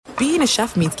being a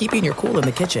chef means keeping your cool in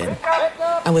the kitchen.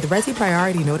 And with Resi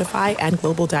Priority Notify and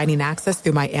Global Dining Access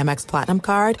through my Amex Platinum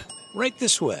card, Right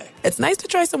this way. it's nice to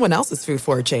try someone else's food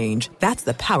for a change. That's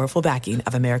the powerful backing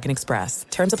of American Express.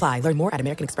 Terms apply. Learn more at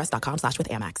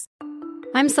americanexpress.com/withAmex.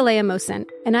 I'm Saleha Mohsen,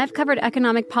 and I've covered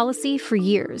economic policy for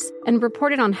years and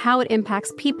reported on how it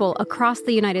impacts people across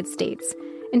the United States.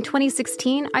 In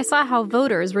 2016, I saw how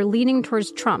voters were leaning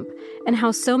towards Trump and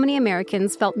how so many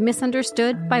Americans felt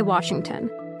misunderstood by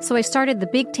Washington. So I started The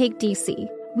Big Take DC.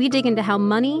 We dig into how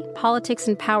money, politics,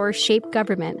 and power shape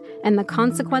government and the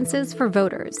consequences for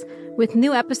voters. With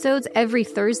new episodes every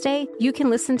Thursday, you can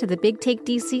listen to The Big Take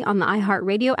DC on the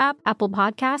iHeartRadio app, Apple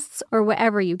Podcasts, or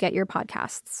wherever you get your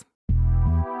podcasts.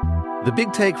 The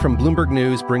Big Take from Bloomberg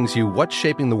News brings you what's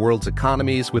shaping the world's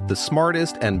economies with the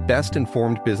smartest and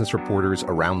best-informed business reporters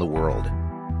around the world.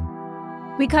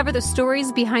 We cover the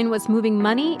stories behind what's moving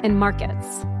money and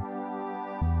markets,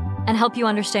 and help you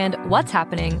understand what's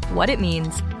happening, what it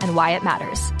means, and why it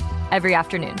matters every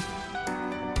afternoon.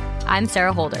 I'm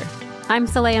Sarah Holder. I'm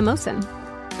Saleha Mohsen.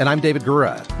 And I'm David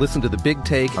Gura. Listen to The Big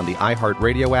Take on the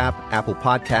iHeartRadio app, Apple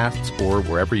Podcasts, or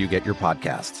wherever you get your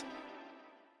podcasts.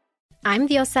 I'm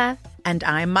Diosa. And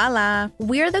I'm Mala.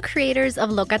 We're the creators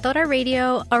of Locatora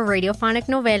Radio, a radiophonic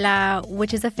novela,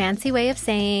 which is a fancy way of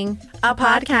saying a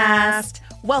podcast.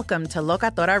 Welcome to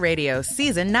Locatora Radio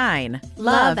Season 9.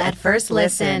 Love at First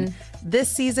Listen. This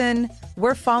season,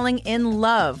 we're falling in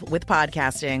love with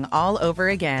podcasting all over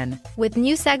again. With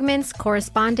new segments,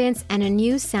 correspondence, and a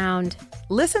new sound.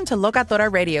 Listen to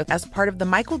Locatora Radio as part of the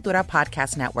Michael Dura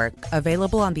Podcast Network.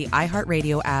 Available on the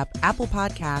iHeartRadio app, Apple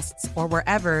Podcasts, or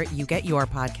wherever you get your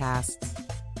podcasts.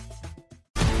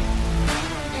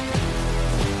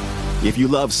 If you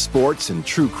love sports and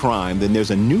true crime, then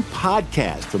there's a new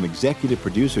podcast from executive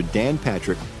producer Dan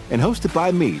Patrick and hosted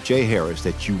by me, Jay Harris,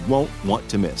 that you won't want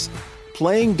to miss.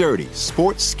 Playing Dirty: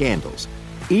 Sports Scandals.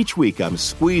 Each week, I'm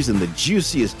squeezing the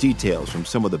juiciest details from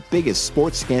some of the biggest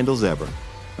sports scandals ever.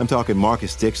 I'm talking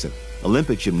Marcus Dixon,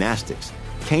 Olympic gymnastics,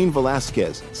 Cain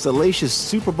Velasquez, salacious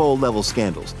Super Bowl-level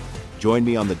scandals. Join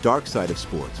me on the dark side of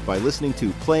sports by listening to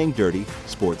Playing Dirty: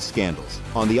 Sports Scandals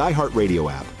on the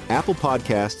iHeartRadio app, Apple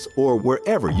Podcasts, or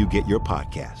wherever you get your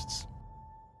podcasts.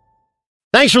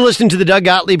 Thanks for listening to the Doug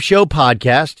Gottlieb Show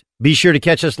podcast. Be sure to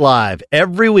catch us live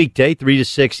every weekday, 3 to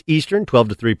 6 Eastern, 12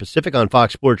 to 3 Pacific on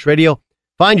Fox Sports Radio.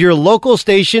 Find your local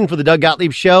station for the Doug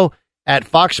Gottlieb Show at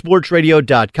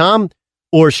foxsportsradio.com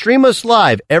or stream us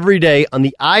live every day on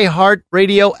the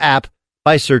iHeartRadio app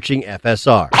by searching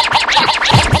FSR.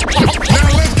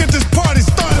 Now let's get this party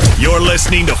started. You're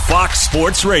listening to Fox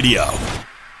Sports Radio.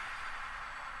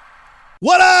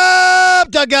 What up,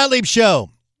 Doug Gottlieb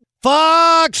Show?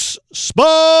 Fox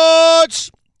Sports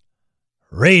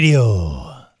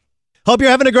Radio. Hope you're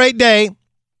having a great day.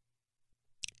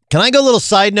 Can I go a little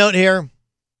side note here?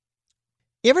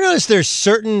 You ever notice there's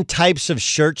certain types of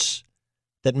shirts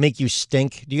that make you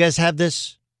stink? Do you guys have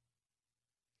this?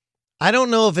 I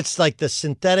don't know if it's like the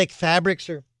synthetic fabrics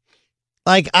or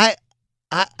like I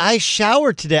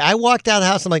showered today. I walked out of the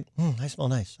house. I'm like, I smell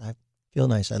nice. I feel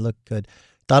nice. I look good.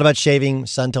 Thought about shaving.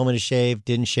 Son told me to shave.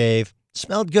 Didn't shave.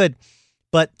 Smelled good.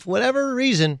 But for whatever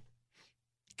reason,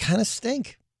 kind of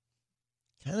stink.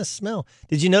 Kind of smell.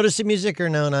 Did you notice the music or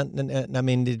no? Not. I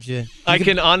mean, did you? I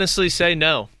can honestly say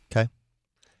no. Okay.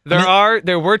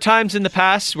 There were times in the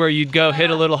past where you'd go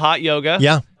hit a little hot yoga.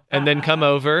 Yeah. And then come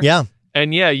over. Yeah.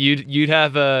 And yeah, you'd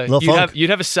have a you'd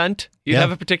have a scent. You'd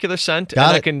have a particular scent.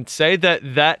 I can say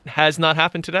that has not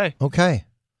happened today. Okay.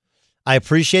 I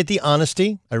appreciate the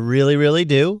honesty. I really, really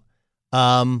do.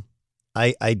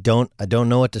 I don't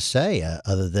know what to say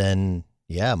other than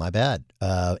my bad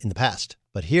in the past.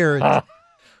 But here,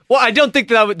 well, I don't think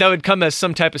that would come as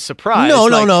some type of surprise. No.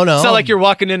 It's not like you're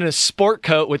walking in a sport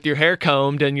coat with your hair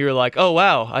combed and you're like, oh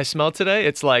wow, I smell today.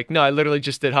 It's like, no, I literally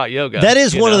just did hot yoga. That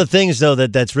is one of the things though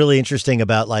that's really interesting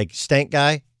about like Stank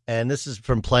Guy. And this is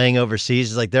from playing overseas.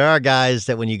 It's like there are guys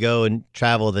that when you go and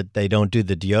travel that they don't do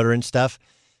the deodorant stuff,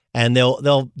 and they'll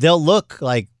look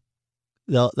like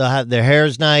they'll have their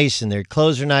hair's nice and their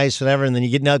clothes are nice, whatever. And then you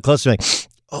get out close and like,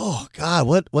 oh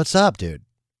God, what's up, dude?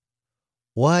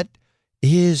 What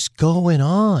is going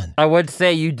on? I would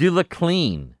say you do look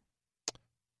clean.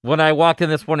 When I walked in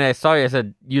this morning, I saw you. I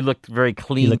said, you looked very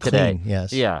clean today. Clean,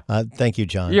 yes. Yeah. Thank you,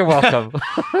 John. You're welcome.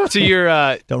 To your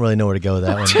don't really know where to go with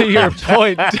that one. To your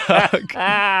point, Doug,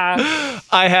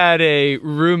 I had a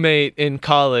roommate in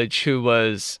college who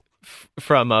was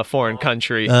from a foreign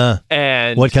country.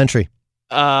 And what country?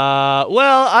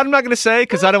 Well, I'm not going to say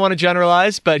because I don't want to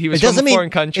generalize, but he was from a foreign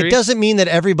country. It doesn't mean that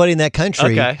everybody in that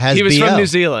country has he was BO. from New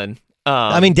Zealand.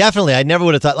 I mean, definitely. I never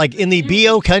would have thought. Like in the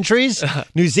BO countries,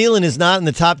 New Zealand is not in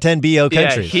the top 10 BO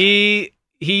countries. Yeah,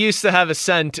 he used to have a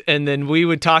scent, and then we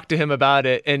would talk to him about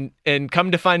it, and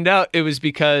come to find out it was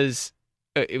because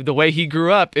the way he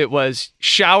grew up, it was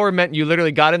shower meant you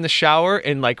literally got in the shower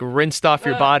and like rinsed off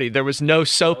your body. There was no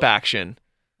soap action.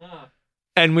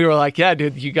 And we were like, yeah,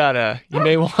 dude, you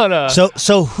may want to.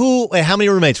 So how many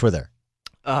roommates were there?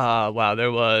 Wow,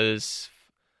 there was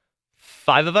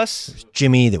 5 of us. There was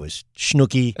Jimmy, there was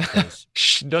Schnooky.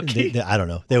 Schnooky? I don't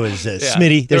know. There was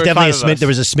Smitty. There's definitely a Smitty. There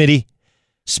was a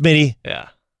Smitty. Yeah.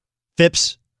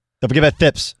 Phipps. Don't forget about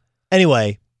Phipps.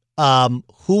 Anyway,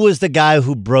 who was the guy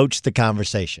who broached the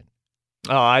conversation?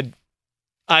 Oh,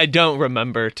 I don't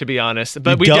remember, to be honest.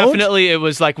 But it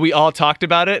was like we all talked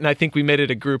about it, and I think we made it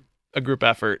a group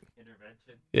effort.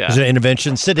 Intervention. Yeah. Was it an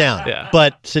intervention? Sit down. Yeah.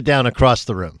 But sit down across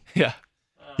the room. Yeah.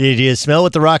 Did you smell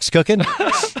what the Rock's cooking?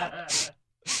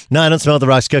 No, I don't smell what the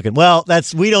Rock's cooking. Well,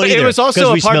 we don't either. It was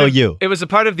also we smell you. It was a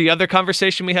part of the other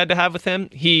conversation we had to have with him.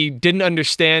 He didn't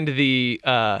understand the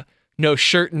no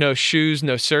shirt, no shoes,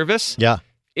 no service. Yeah.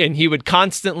 And he would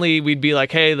we'd be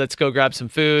like, hey, let's go grab some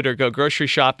food or go grocery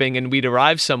shopping. And we'd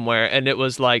arrive somewhere, and it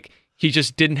was like he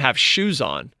just didn't have shoes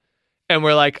on. And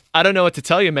we're like, I don't know what to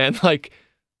tell you, man. Like,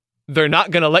 they're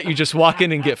not going to let you just walk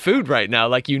in and get food right now.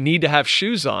 Like, you need to have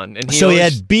shoes on. And he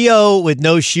had B.O. with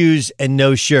no shoes and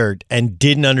no shirt and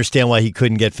didn't understand why he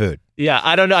couldn't get food. Yeah,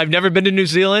 I don't know. I've never been to New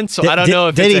Zealand, so I don't know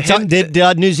if it's a hint.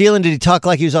 Did New Zealand, did he talk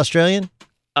like he was Australian?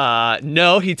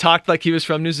 No, he talked like he was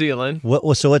from New Zealand.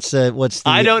 So what's the...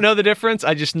 I don't know the difference.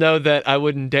 I just know that I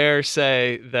wouldn't dare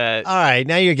say that... All right,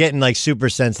 now you're getting like super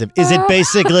sensitive. Is it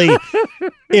basically...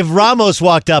 If Ramos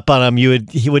walked up on him,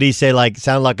 would he say like,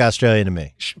 sound like Australian to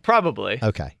me? Probably.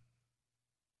 Okay.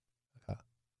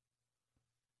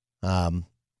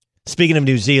 Speaking of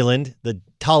New Zealand, the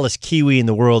tallest Kiwi in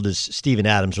the world is Steven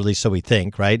Adams, or at least so we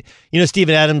think, right? You know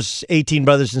Steven Adams' 18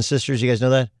 brothers and sisters? You guys know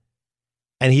that?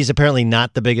 And he's apparently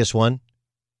not the biggest one.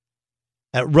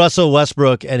 Russell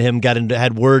Westbrook and him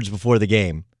had words before the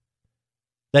game.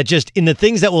 That just, in the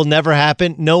things that will never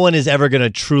happen, no one is ever going to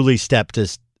truly step to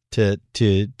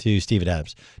Steven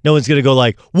Adams. No one's going to go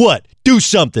like, what? Do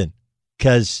something.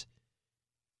 Because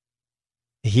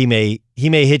he may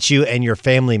hit you and your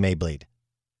family may bleed.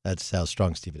 That's how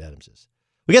strong Steven Adams is.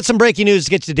 We got some breaking news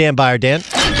to get you to Dan Byer. Dan?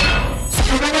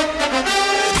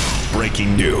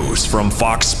 Breaking news from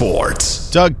Fox Sports.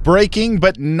 Doug, breaking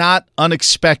but not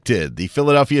unexpected. The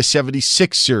Philadelphia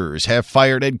 76ers have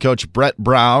fired head coach Brett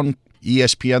Brown.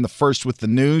 ESPN, the first with the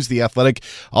news. The Athletic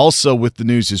also with the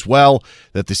news as well,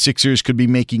 that the Sixers could be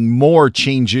making more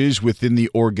changes within the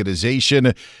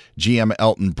organization. GM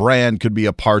Elton Brand could be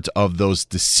a part of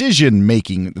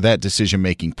that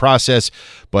decision-making process.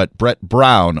 But Brett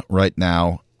Brown right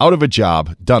now out of a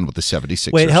job, done with the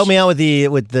 76ers. Wait, help me out with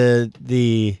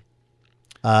the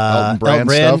Elton Brand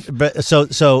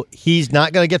stuff. So he's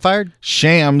not going to get fired?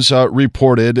 Shams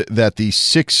reported that the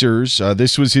Sixers,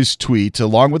 this was his tweet,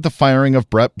 along with the firing of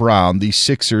Brett Brown, the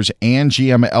Sixers and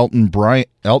GM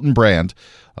Elton Brand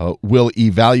will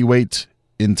evaluate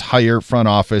entire front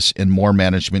office and more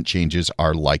management changes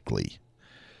are likely.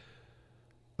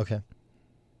 Okay.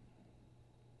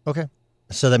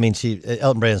 So that means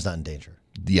Elton Brand's not in danger.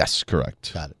 Yes,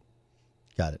 correct. Got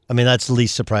it. I mean, that's the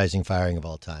least surprising firing of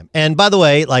all time. And by the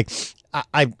way, like,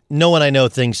 no one I know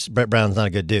thinks Brett Brown's not a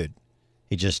good dude.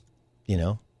 He just, he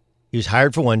was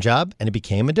hired for one job and it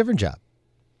became a different job.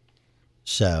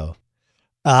 So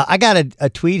I got a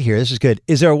tweet here. This is good.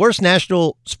 Is there a worse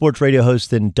national sports radio host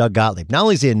than Doug Gottlieb? Not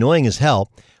only is he annoying as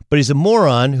hell, but he's a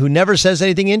moron who never says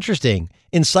anything interesting,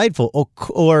 insightful,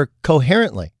 or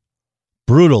coherently.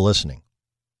 Brutal listening.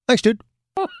 Thanks, dude.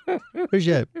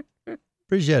 Appreciate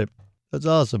it. That's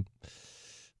awesome.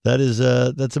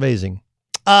 That's amazing.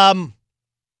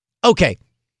 Okay.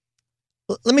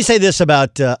 Let me say this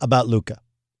about Luka.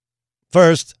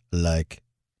 First, like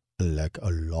a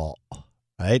lot,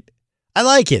 right? I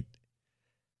like it.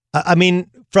 I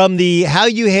mean, from the how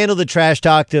you handle the trash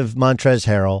talk of Montrezl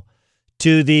Harrell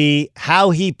to the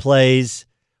how he plays,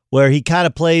 where he kind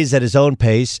of plays at his own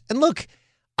pace. And look,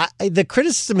 the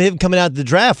criticism of him coming out of the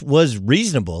draft was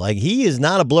reasonable. Like, he is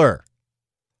not a blur.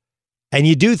 And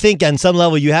you do think on some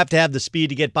level you have to have the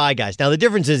speed to get by guys. Now, the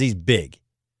difference is he's big,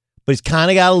 but he's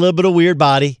kind of got a little bit of weird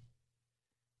body,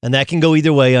 and that can go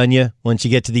either way on you once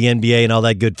you get to the NBA and all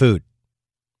that good food,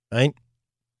 right?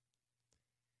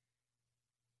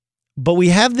 But we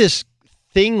have this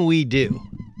thing we do,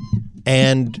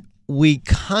 and we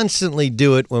constantly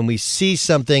do it when we see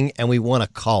something and we want to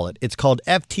call it. It's called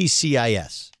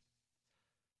FTCIS,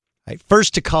 right?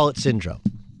 First to call it syndrome.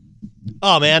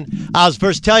 Oh, man, I was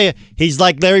first to tell you, he's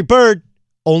like Larry Bird,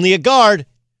 only a guard.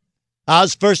 I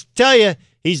was first to tell you,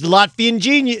 he's the Latvian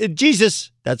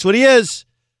Jesus. That's what he is.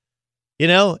 You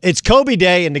know, it's Kobe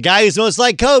Day, and the guy who's most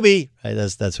like Kobe, right,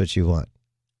 that's what you want.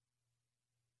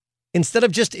 Instead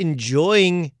of just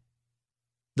enjoying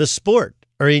the sport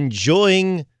or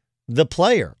enjoying the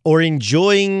player or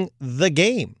enjoying the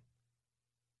game.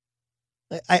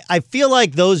 I feel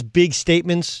like those big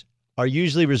statements are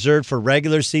usually reserved for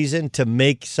regular season to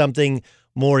make something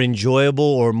more enjoyable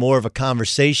or more of a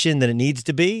conversation than it needs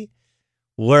to be.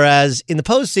 Whereas in the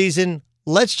postseason,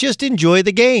 let's just enjoy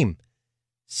the game.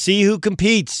 See who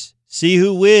competes. See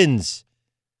who wins.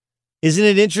 Isn't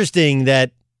it interesting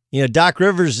that, Doc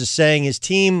Rivers is saying his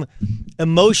team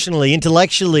emotionally,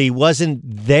 intellectually wasn't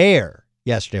there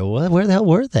yesterday? Well, where the hell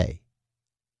were they?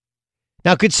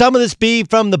 Now, could some of this be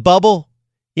from the bubble?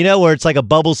 Where it's like a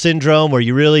bubble syndrome where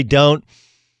you really don't,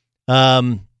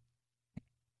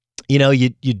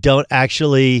 you don't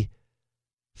actually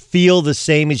feel the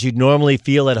same as you'd normally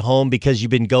feel at home because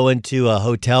you've been going to a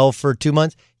hotel for 2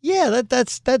 months. Yeah,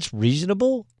 that's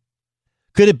reasonable.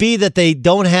 Could it be that they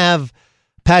don't have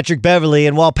Patrick Beverley?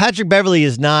 And while Patrick Beverley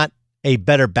is not a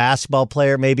better basketball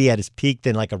player, maybe at his peak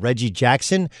than like a Reggie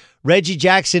Jackson,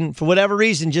 for whatever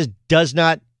reason, just does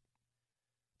not,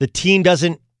 the team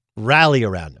doesn't rally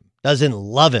around him, doesn't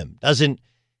love him,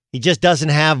 he just doesn't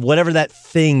have whatever that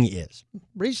thing is.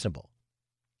 Reasonable.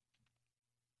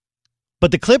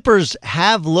 But the Clippers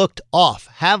have looked off,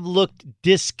 have looked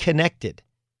disconnected,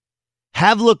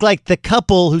 have looked like the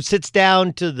couple who sits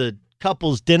down to the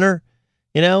couple's dinner,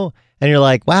 and you're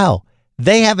like, wow,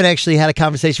 they haven't actually had a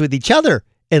conversation with each other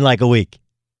in like a week.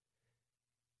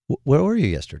 Where were you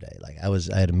yesterday? Like I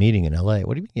had a meeting in LA.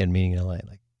 What do you mean you had a meeting in LA?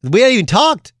 Like we hadn't even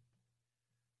talked.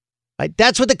 Right?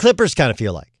 That's what the Clippers kind of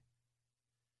feel like.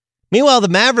 Meanwhile, the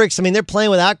Mavericks, they're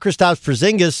playing without Kristaps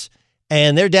Porzingis,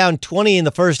 and they're down 20 in the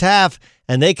first half,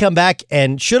 and they come back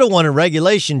and should have won in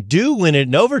regulation, do win it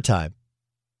in overtime.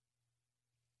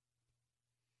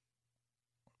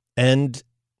 And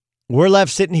we're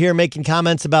left sitting here making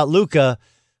comments about Luka.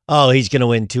 Oh, he's going to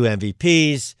win 2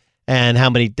 MVPs, and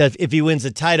if he wins the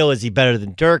title, is he better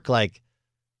than Dirk? Like,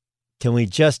 can we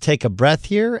just take a breath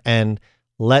here and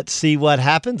let's see what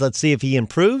happens? Let's see if he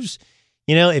improves.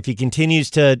 If he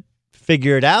continues to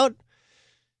figure it out.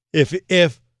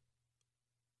 If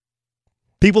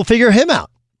people figure him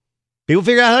out. People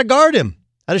figure out how to guard him,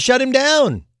 how to shut him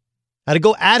down, how to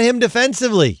go at him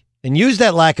defensively and use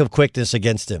that lack of quickness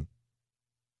against him.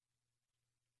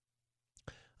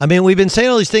 We've been saying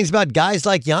all these things about guys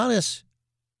like Giannis.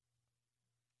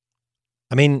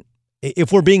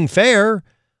 If we're being fair,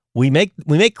 we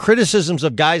make criticisms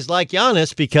of guys like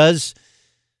Giannis because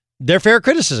they're fair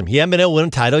criticism. He hasn't been able to win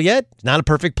a title yet. Not a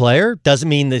perfect player. Doesn't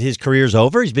mean that his career's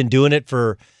over. He's been doing it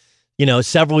for,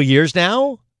 several years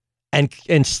now, and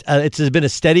it's been a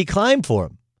steady climb for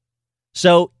him.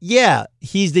 So, yeah,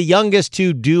 he's the youngest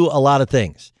to do a lot of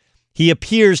things. He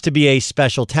appears to be a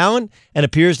special talent and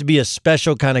appears to be a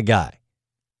special kind of guy.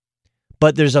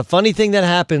 But there's a funny thing that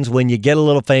happens when you get a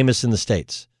little famous in the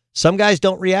States. Some guys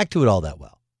don't react to it all that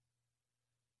well.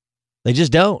 They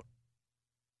just don't.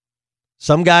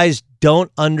 Some guys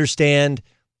don't understand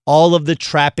all of the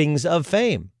trappings of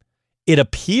fame. It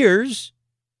appears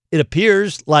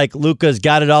like Luka's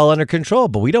got it all under control,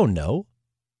 but we don't know.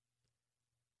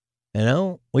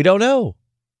 We don't know.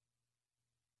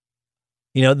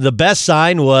 The best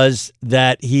sign was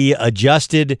that he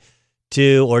adjusted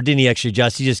to, or didn't he actually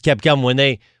adjust? He just kept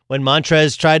coming. When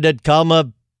Montrez tried to call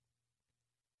him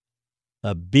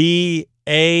a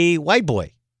B.A. white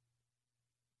boy.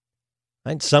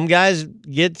 Right? Some guys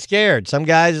get scared. Some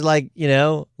guys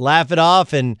laugh it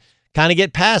off and kind of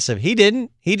get passive. He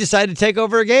didn't. He decided to take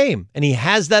over a game, and he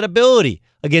has that ability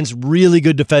against really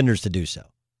good defenders to do so.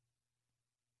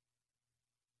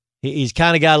 He's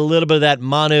kind of got a little bit of that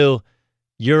Manu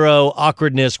Euro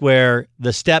awkwardness where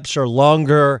the steps are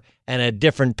longer and a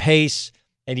different pace,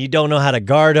 and you don't know how to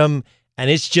guard him,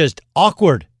 and it's just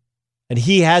awkward. And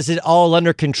he has it all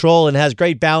under control and has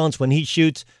great balance when he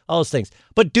shoots, all those things.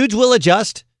 But dudes will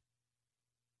adjust.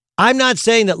 I'm not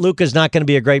saying that Luka's not going to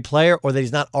be a great player or that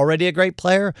he's not already a great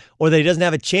player or that he doesn't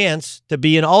have a chance to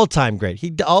be an all-time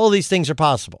great. All of these things are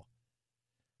possible.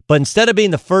 But instead of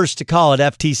being the first to call it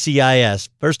FTCIS,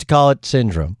 first to call it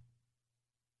syndrome,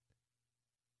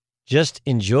 just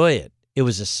enjoy it. It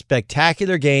was a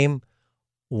spectacular game,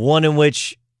 one in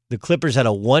which the Clippers had a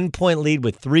 1-point lead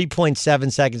with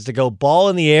 3.7 seconds to go. Ball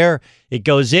in the air. It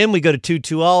goes in. We go to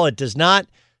 2-2 all. It does not.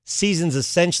 Season's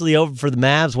essentially over for the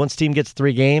Mavs. Once team gets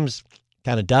 3 games,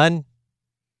 kind of done.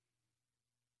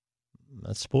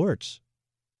 That's sports.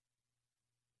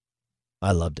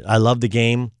 I loved it. I loved the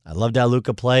game. I loved how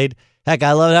Luka played. Heck,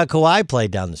 I loved how Kawhi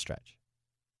played down the stretch.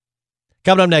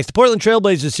 Coming up next, the Portland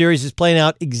Trailblazers series is playing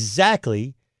out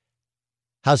exactly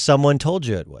how someone told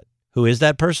you it would. Who is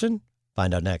that person?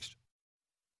 Find out next.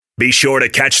 Be sure to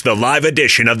catch the live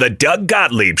edition of the Doug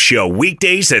Gottlieb Show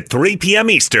weekdays at 3 p.m.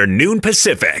 Eastern, noon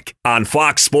Pacific on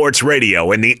Fox Sports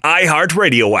Radio and the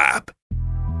iHeartRadio app.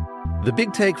 The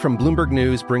Big Take from Bloomberg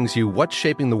News brings you what's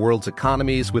shaping the world's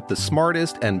economies with the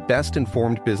smartest and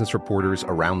best-informed business reporters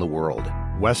around the world.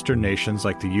 Western nations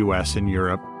like the U.S. and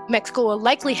Europe. Mexico will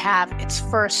likely have its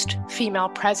first female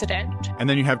president. And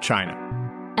then you have China.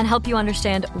 And help you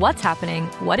understand what's happening,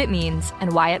 what it means,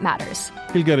 and why it matters.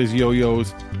 He'll get his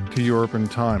yo-yos to Europe in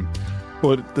time.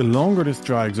 But the longer this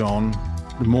drags on,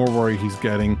 the more worry he's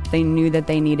getting. They knew that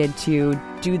they needed to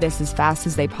do this as fast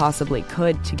as they possibly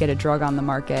could to get a drug on the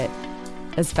market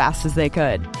as fast as they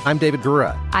could. I'm David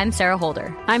Gura. I'm Sarah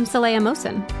Holder. I'm Saleha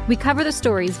Mohsen. We cover the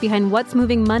stories behind what's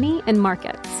moving money and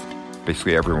markets.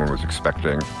 Basically, everyone was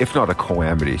expecting, if not a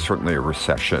calamity, certainly a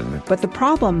recession. But the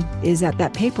problem is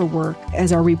that paperwork,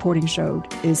 as our reporting showed,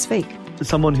 is fake. As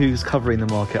someone who's covering the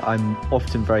market, I'm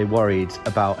often very worried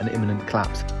about an imminent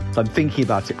collapse. So I'm thinking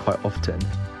about it quite often.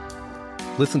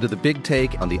 Listen to The Big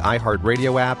Take on the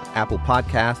iHeartRadio app, Apple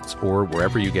Podcasts, or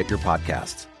wherever you get your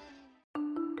podcasts.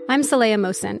 I'm Saleha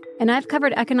Mohsen, and I've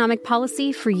covered economic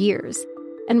policy for years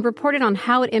and reported on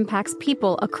how it impacts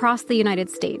people across the United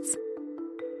States.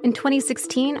 In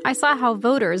 2016, I saw how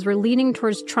voters were leaning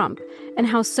towards Trump and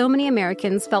how so many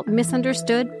Americans felt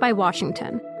misunderstood by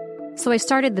Washington. So I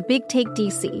started The Big Take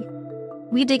DC.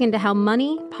 We dig into how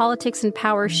money, politics, and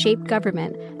power shape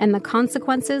government and the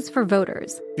consequences for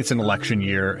voters. It's an election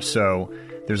year, so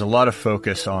there's a lot of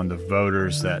focus on the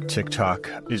voters that TikTok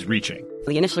is reaching.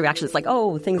 The initial reaction is like,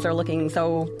 oh, things are looking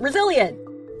so resilient.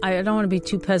 I don't want to be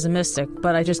too pessimistic,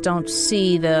 but I just don't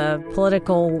see the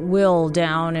political will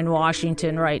down in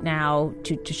Washington right now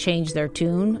to change their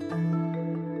tune.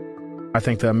 I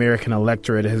think the American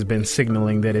electorate has been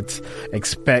signaling that it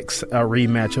expects a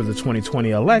rematch of the 2020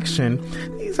 election.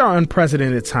 These are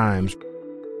unprecedented times.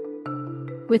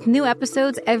 With new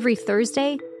episodes every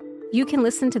Thursday, you can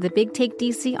listen to The Big Take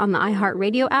DC on the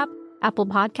iHeartRadio app, Apple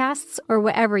Podcasts, or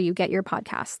wherever you get your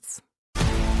podcasts.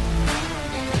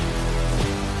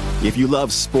 If you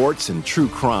love sports and true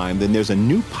crime, then there's a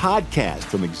new podcast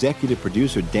from executive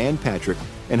producer Dan Patrick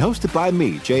and hosted by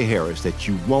me, Jay Harris, that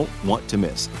you won't want to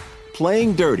miss.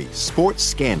 Playing Dirty: Sports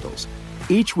Scandals.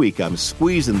 Each week, I'm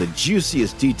squeezing the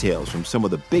juiciest details from some of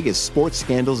the biggest sports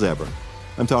scandals ever.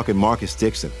 I'm talking Marcus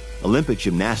Dixon, Olympic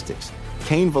gymnastics,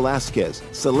 Cain Velasquez,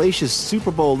 salacious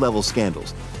Super Bowl-level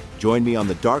scandals. Join me on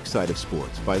the dark side of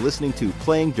sports by listening to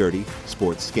Playing Dirty: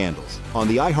 Sports Scandals on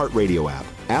the iHeartRadio app,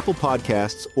 Apple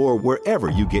Podcasts, or wherever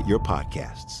you get your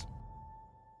podcasts.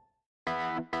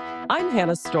 I'm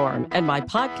Hannah Storm, and my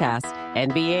podcast,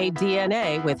 NBA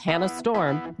DNA with Hannah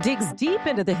Storm, digs deep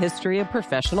into the history of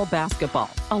professional basketball,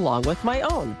 along with my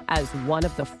own, as one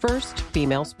of the first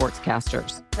female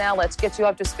sportscasters. Now let's get you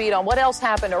up to speed on what else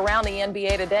happened around the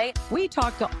NBA today. We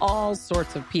talked to all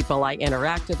sorts of people I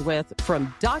interacted with,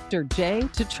 from Dr. J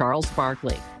to Charles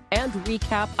Barkley, and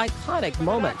recap iconic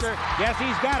moments. Yes,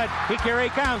 he's got it. Here he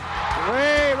comes.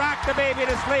 Way rock the baby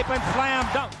to sleep and slam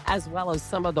dunk. As well as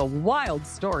some of the wild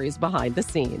stories behind the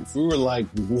scenes. We were like,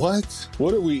 what?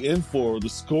 What are we in for? The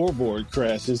scoreboard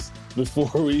crashes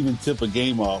before we even tip a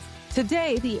game off.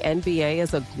 Today, the NBA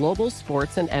is a global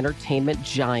sports and entertainment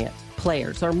giant.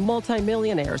 Players are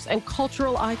multimillionaires and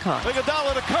cultural icons.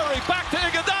 Iguodala to Curry, back to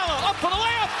Iguodala, up for the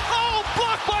layup. Oh,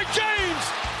 blocked by James.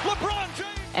 LeBron James.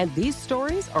 And these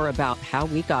stories are about how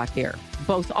we got here,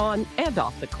 both on and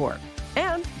off the court.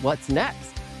 And what's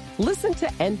next? Listen to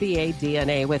NBA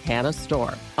DNA with Hannah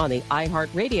Storm on the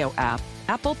iHeartRadio app,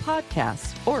 Apple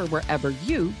Podcasts, or wherever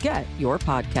you get your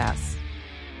podcasts.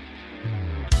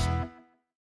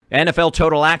 NFL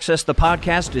Total Access, the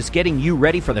podcast, is getting you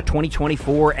ready for the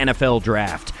 2024 NFL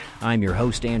Draft. I'm your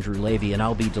host, Andrew Levy, and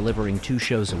I'll be delivering 2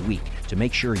 shows a week to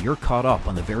make sure you're caught up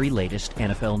on the very latest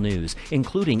NFL news,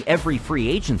 including every free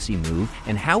agency move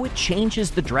and how it changes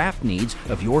the draft needs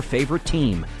of your favorite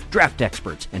team. Draft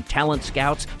experts and talent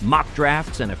scouts, mock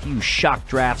drafts, and a few shock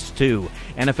drafts, too.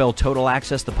 NFL Total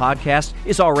Access, the podcast,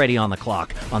 is already on the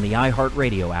clock on the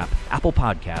iHeartRadio app, Apple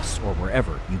Podcasts, or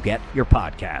wherever you get your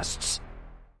podcasts.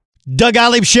 Doug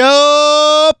Gottlieb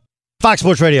Show, Fox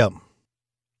Sports Radio.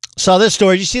 Saw this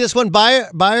story. Did you see this one? Bayer,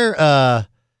 NCAA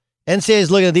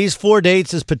is looking at these 4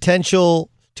 dates as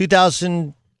potential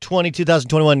 2020,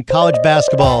 2021 college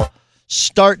basketball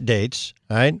start dates.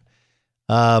 All right.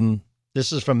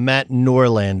 This is from Matt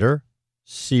Norlander.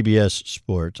 CBS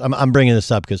Sports. I'm bringing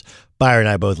this up because Byron and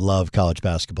I both love college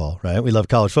basketball, right? We love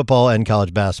college football and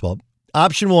college basketball.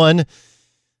 Option 1,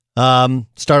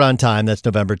 start on time. That's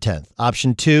November 10th.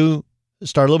 Option 2,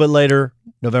 start a little bit later,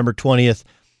 November 20th.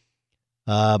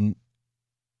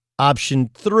 Option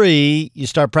 3, you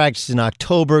start practicing in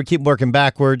October, keep working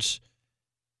backwards.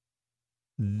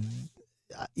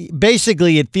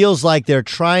 Basically, it feels like they're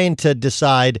trying to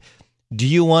decide, do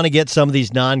you want to get some of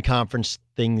these non-conference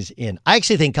things in? I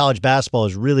actually think college basketball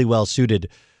is really well suited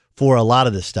for a lot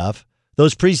of this stuff.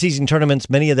 Those preseason tournaments,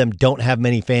 many of them don't have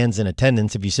many fans in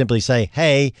attendance. If you simply say,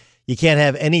 hey, you can't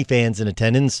have any fans in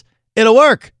attendance, it'll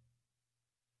work.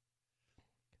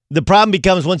 The problem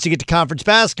becomes once you get to conference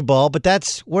basketball, but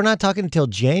we're not talking until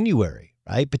January,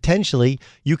 right? Potentially,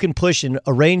 you can push and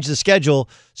arrange the schedule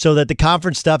so that the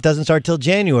conference stuff doesn't start till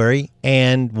January.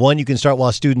 And 1, you can start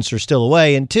while students are still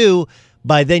away. And 2,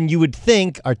 by then you would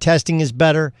think our testing is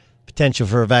better, potential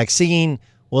for a vaccine.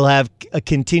 We'll have a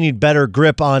continued better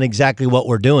grip on exactly what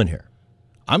we're doing here.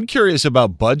 I'm curious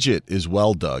about budget as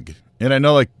well, Doug. And I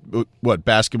know, like, what,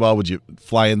 basketball, would you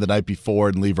fly in the night before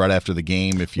and leave right after the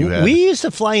game if you had? We used to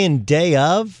fly in day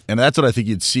of. And that's what I think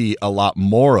you'd see a lot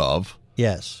more of.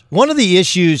 Yes. One of the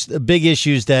issues, the big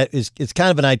issues that it's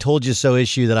kind of an I told you so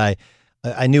issue that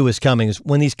I knew was coming is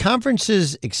when these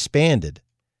conferences expanded,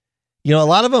 a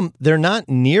lot of them, they're not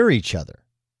near each other,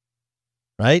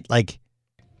 right? Like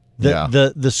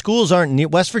the schools aren't near,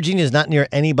 West Virginia is not near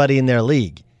anybody in their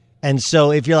league. And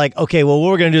so if you're like, okay, well,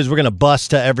 what we're going to do is we're going to bus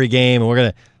to every game and we're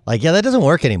going to that doesn't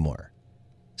work anymore.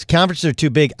 These conferences are too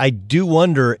big. I do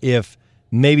wonder if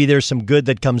maybe there's some good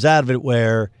that comes out of it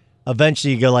where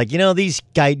eventually you go these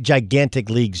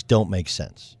gigantic leagues don't make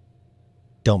sense.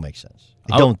 Don't make sense.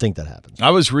 I don't think that happens.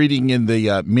 I was reading in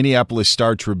the Minneapolis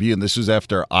Star-Tribune, this was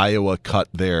after Iowa cut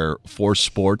their 4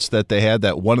 sports that they had,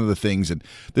 that one of the things, and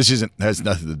this has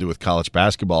nothing to do with college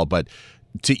basketball, but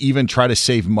to even try to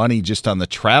save money just on the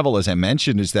travel, as I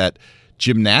mentioned, is that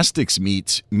gymnastics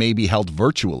meets may be held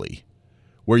virtually,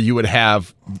 where you would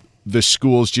have the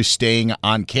schools just staying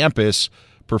on campus,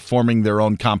 performing their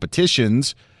own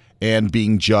competitions, and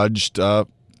being judged,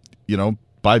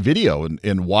 by video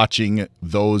and watching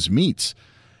those meets.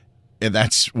 And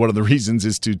that's one of the reasons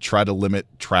is to try to limit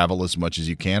travel as much as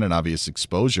you can and obvious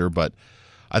exposure. But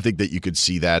I think that you could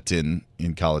see that in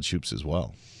college hoops as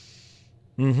well.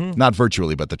 Mm-hmm. Not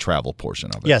virtually, but the travel portion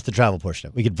of it. Yes, the travel portion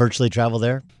of it. We could virtually travel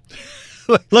there.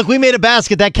 Look, we made a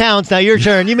basket that counts. Now your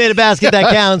turn. You made a basket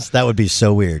that counts. That would be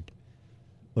so weird.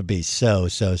 Would be so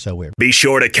weird. Be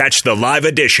sure to catch the live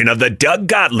edition of the Doug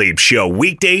Gottlieb Show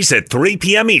weekdays at 3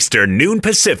 p.m. Eastern, noon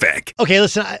Pacific. Okay,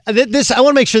 listen, I want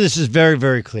to make sure this is very,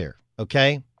 very clear,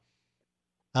 okay?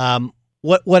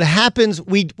 What happens,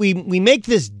 we make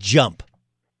this jump,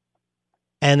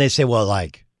 and they say, well,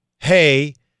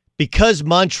 hey, because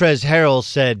Montrezl Harrell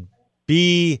said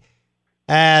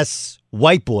B-ass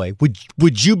white boy,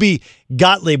 would you be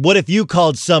Gottlieb? What if you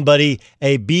called somebody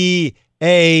a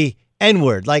B-A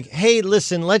N-word? Hey,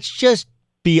 listen, let's just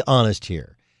be honest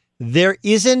here. There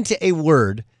isn't a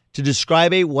word to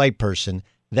describe a white person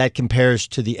that compares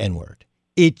to the N-word.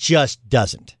 It just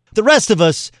doesn't. The rest of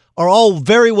us are all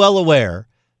very well aware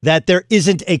that there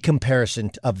isn't a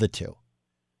comparison of the two.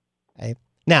 Okay?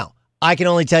 Now, I can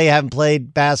only tell you, I haven't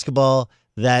played basketball,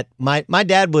 that my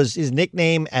dad his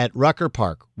nickname at Rucker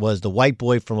Park was the white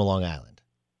boy from Long Island.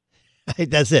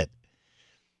 That's it.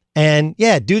 And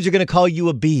yeah, dudes are going to call you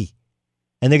a B.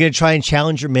 And they're going to try and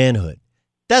challenge your manhood.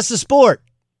 That's the sport.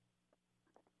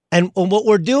 And what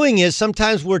we're doing is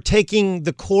sometimes we're taking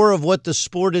the core of what the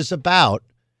sport is about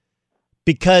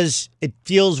because it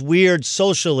feels weird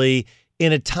socially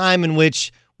in a time in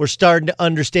which we're starting to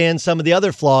understand some of the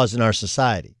other flaws in our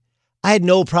society. I had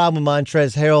no problem with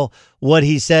Montrezl Harrell, what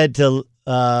he said to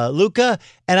Luka,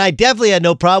 and I definitely had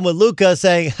no problem with Luka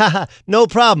saying, haha, no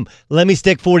problem. Let me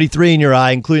stick 43 in your eye,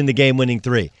 including the game-winning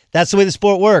 3. That's the way the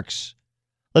sport works.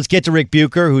 Let's get to Rick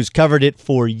Bucher, who's covered it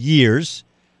for years.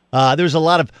 There's a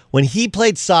lot of, when he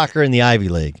played soccer in the Ivy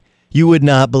League, you would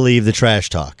not believe the trash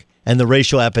talk and the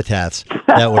racial epithets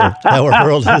that were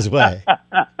hurled his way.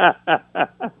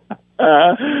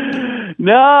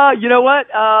 No, you know what?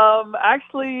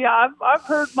 Actually, I've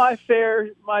heard my fair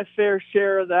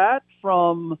share of that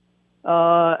from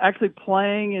actually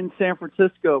playing in San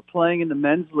Francisco, playing in the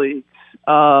men's leagues.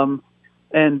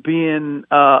 And being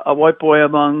a white boy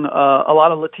among a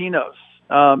lot of Latinos.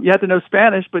 You had to know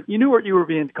Spanish, but you knew what you were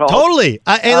being called. Totally.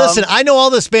 Hey, listen, I know all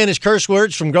the Spanish curse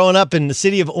words from growing up in the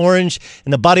city of Orange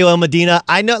in the Barrio El Medina.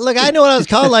 I know what I was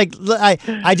called.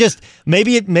 I just,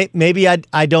 maybe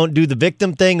I don't do the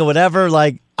victim thing or whatever.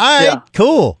 All right,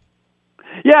 cool.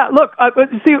 Yeah, look,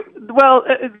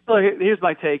 here's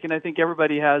my take, and I think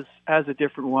everybody has a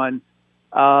different one.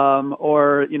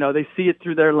 Or, they see it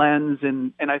through their lens,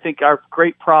 and I think our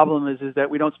great problem is that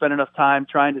we don't spend enough time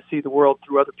trying to see the world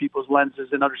through other people's lenses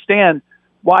and understand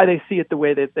why they see it the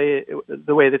way that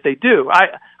they do.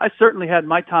 I certainly had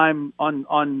my time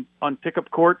on pickup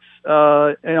courts,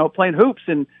 playing hoops,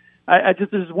 and I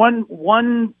just, there's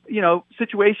one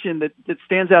situation that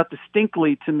stands out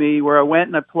distinctly to me where I went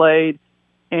and I played,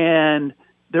 and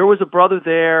there was a brother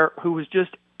there who was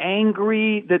just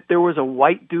angry that there was a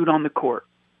white dude on the court.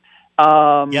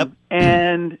 And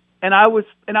I was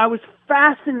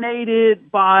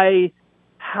fascinated by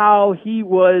how he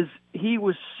was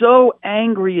so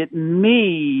angry at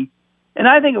me. And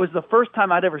I think it was the first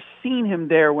time I'd ever seen him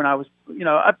there when I was,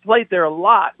 I played there a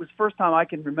lot. It was the first time I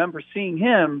can remember seeing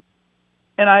him.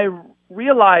 And I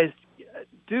realized,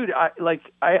 dude,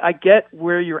 I get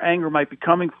where your anger might be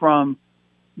coming from,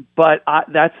 but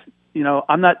that's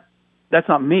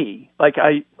not me. Like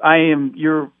I am,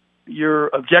 you're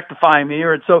objectifying me.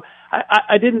 And so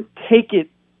I didn't take it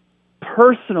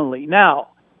personally.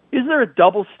 Now, is there a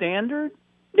double standard?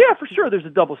 Yeah, for sure. There's a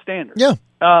double standard. Yeah.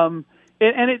 And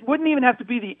it wouldn't even have to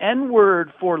be the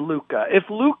N-word for Luka. If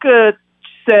Luka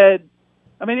said,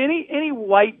 any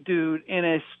white dude in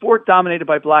a sport dominated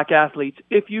by black athletes,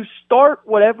 if you start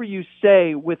whatever you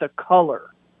say with a color,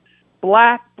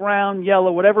 black, brown,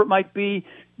 yellow, whatever it might be,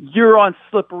 you're on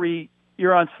slippery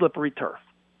turf.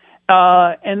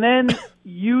 And then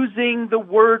using the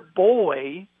word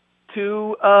boy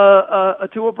to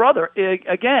a brother,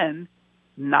 again,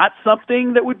 not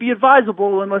something that would be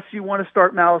advisable unless you want to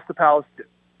start Malice to Palace too.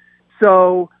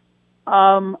 So,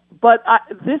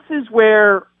 this is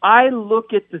where I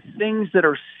look at the things that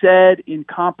are said in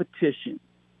competition,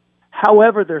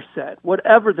 however they're said,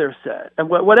 whatever they're said, and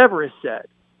whatever is said.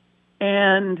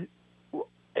 And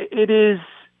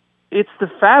it's the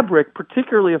fabric,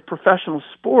 particularly of professional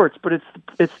sports, but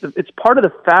it's part of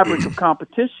the fabric of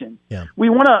competition. Yeah. We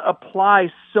want to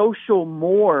apply social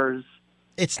mores.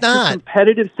 It's not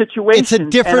competitive situations. It's a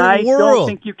different and I world. don't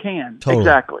think you can. Totally.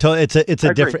 Exactly.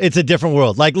 It's a different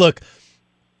world. Like, look,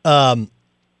 I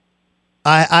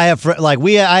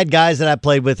had guys that I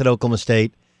played with at Oklahoma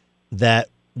State that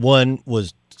one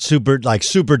was super,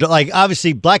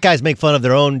 obviously black guys make fun of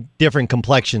their own different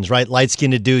complexions, right?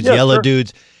 Light-skinned dudes, yellow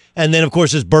dudes. And then, of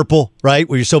course, there's purple, right?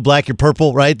 Where you're so black, you're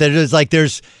purple, right?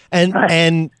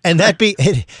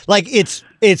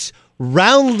 It's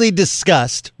roundly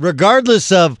discussed,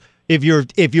 regardless of if you're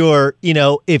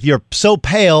so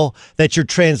pale that you're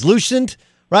translucent,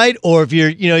 right? Or if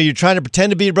you're trying to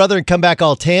pretend to be a brother and come back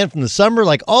all tan from the summer,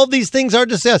 like all these things are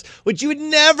discussed, which you would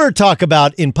never talk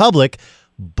about in public.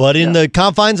 But in the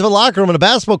confines of a locker room on a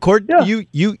basketball court,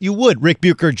 you would. Rick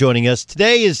Bucher joining us.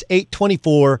 Today is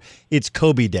 8/24. It's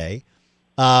Kobe Day.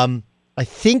 I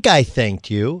think I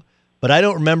thanked you, but I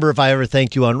don't remember if I ever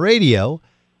thanked you on radio.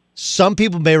 Some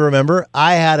people may remember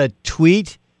I had a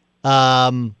tweet. I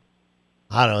don't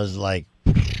know, it was like,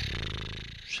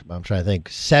 I'm trying to think,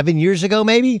 7 years ago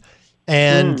maybe,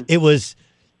 and it was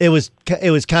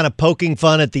kind of poking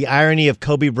fun at the irony of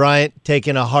Kobe Bryant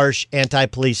taking a harsh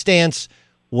anti-police stance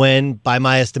when, by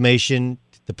my estimation,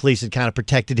 the police had kind of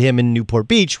protected him in Newport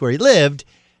Beach where he lived,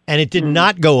 and it did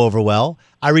not go over well.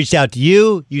 I reached out to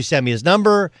you. You sent me his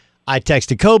number. I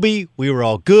texted Kobe. We were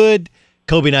all good.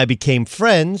 Kobe and I became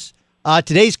friends.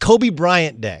 Today's Kobe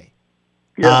Bryant Day.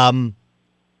 Yeah.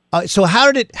 So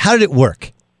how did it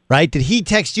work, right? Did he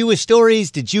text you with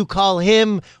stories? Did you call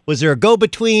him? Was there a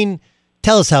go-between?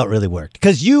 Tell us how it really worked,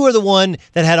 because you were the one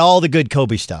that had all the good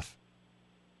Kobe stuff.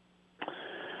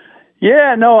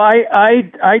 Yeah, no,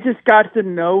 I just got to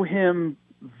know him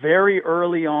very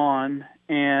early on,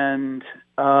 and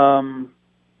I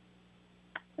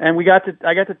got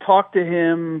to talk to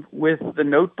him with the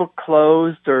notebook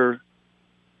closed,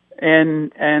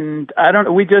 and I don't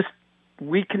know,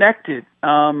 we connected,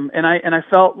 and I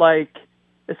felt like,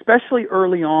 especially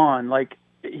early on, like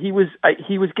he was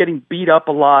getting beat up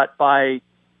a lot by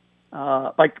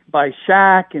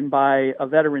Shaq and by a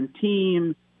veteran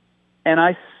team. And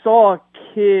I saw a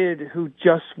kid who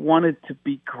just wanted to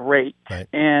be great,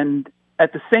 and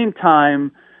at the same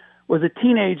time was a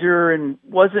teenager and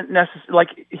wasn't necessarily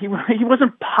he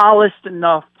wasn't polished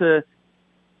enough to.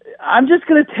 I'm just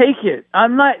going to take it.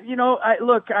 I'm not,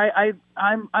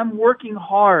 I'm working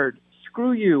hard.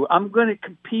 Screw you. I'm going to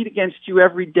compete against you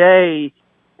every day.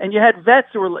 And you had vets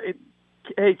who were like,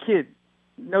 "Hey, kid,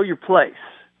 know your place."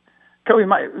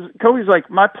 Kobe's like,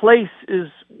 my place is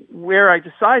where I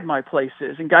decide my place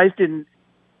is, and guys didn't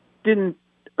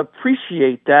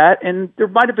appreciate that, and there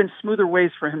might have been smoother ways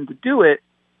for him to do it,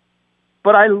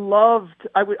 but I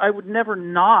would never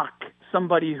knock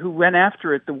somebody who went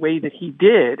after it the way that he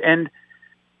did. And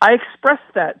I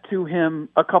expressed that to him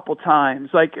a couple times,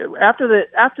 like after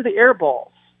the air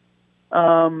balls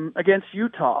against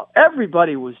Utah,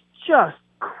 everybody was just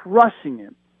crushing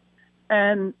him.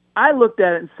 And I looked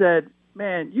at it and said,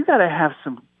 man, you got to have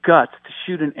some guts to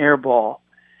shoot an air ball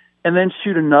and then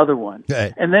shoot another one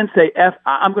and then say,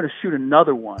 I'm going to shoot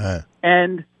another one.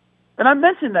 And I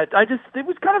mentioned that. It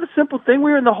was kind of a simple thing.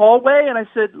 We were in the hallway and I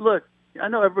said, look, I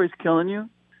know everybody's killing you.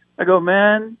 I go,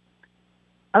 man,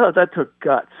 I thought that took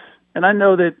guts. And I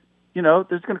know that,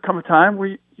 there's going to come a time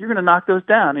where you're going to knock those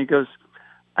down. And he goes,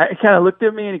 he kind of looked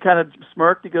at me and he kind of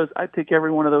smirked. He goes, I'd take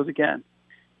every one of those again.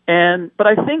 But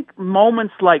I think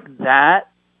moments like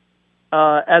that,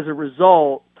 as a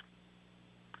result,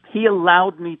 he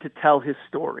allowed me to tell his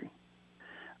story.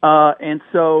 And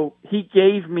so he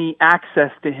gave me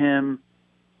access to him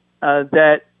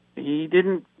that he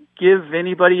didn't give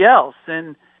anybody else.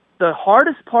 And the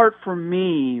hardest part for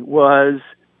me was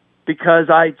because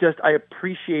I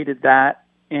appreciated that,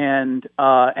 and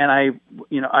I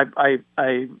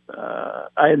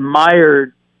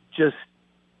admired just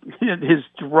his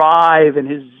drive and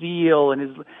his zeal and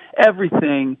his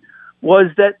everything,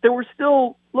 was that there were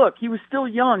still, he was still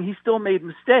young. He still made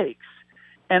mistakes.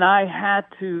 And I had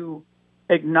to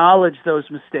acknowledge those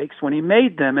mistakes when he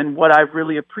made them. And what I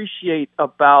really appreciate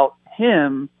about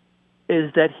him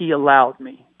is that he allowed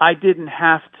me. I didn't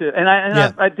have to. And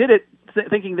I did it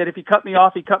thinking that if he cut me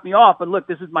off, he cut me off. But look,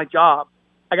 this is my job.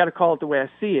 I got to call it the way I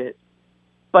see it.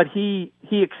 But he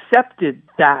accepted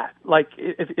that. Like,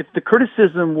 if the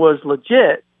criticism was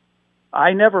legit,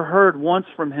 I never heard once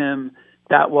from him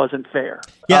that wasn't fair,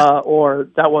 or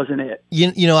that wasn't it.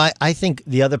 I think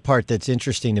the other part that's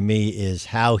interesting to me is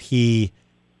how he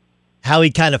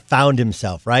kind of found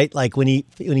himself, right? Like when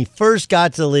he first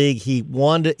got to the league,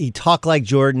 he talked like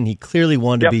Jordan. He clearly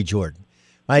wanted to be Jordan,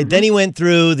 right? Mm-hmm. Then he went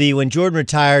through when Jordan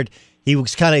retired, he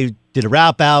was did a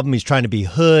rap album. He's trying to be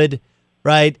Hood,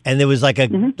 right? And there was like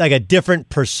a different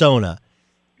persona.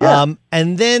 Yeah.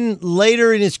 And then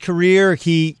later in his career,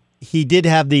 he did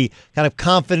have the kind of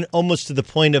confident, almost to the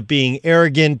point of being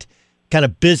arrogant kind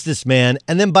of businessman.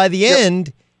 And then by the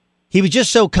end, he was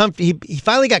just so comfortable. He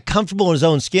finally got comfortable in his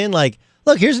own skin. Like,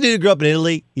 look, here's a dude who grew up in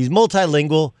Italy. He's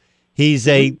multilingual. He's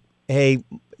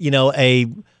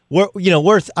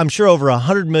worth, I'm sure, over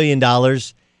 $100 million.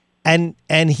 And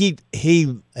he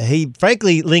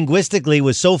frankly, linguistically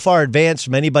was so far advanced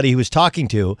from anybody who was talking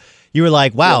to. You were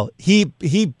like, wow, he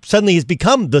suddenly has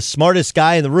become the smartest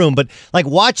guy in the room. But like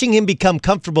watching him become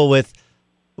comfortable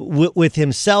with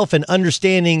himself and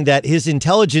understanding that his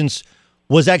intelligence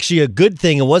was actually a good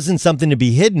thing, it wasn't something to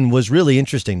be hidden, was really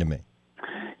interesting to me.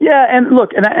 Yeah, and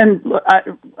look,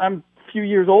 I'm a few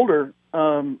years older.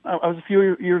 I was a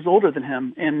few years older than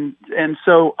him, and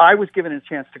so I was given a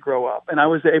chance to grow up, and I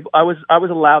was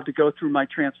allowed to go through my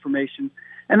transformation,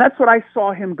 and that's what I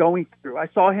saw him going through. I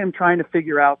saw him trying to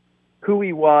figure out who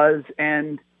he was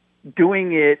and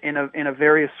doing it in a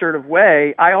very assertive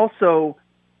way.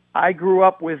 I grew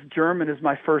up with German as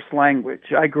my first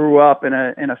language. I grew up in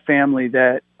a family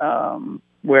that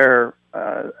where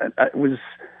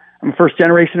I'm a first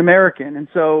generation American, and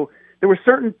so there were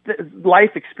certain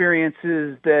life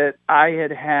experiences that I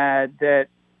had that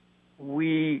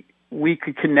we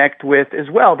could connect with as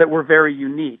well that were very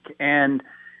unique. And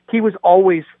he was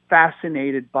always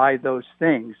fascinated by those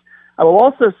things. I will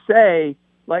also say,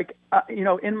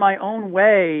 in my own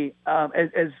way,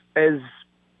 as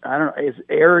I don't know, as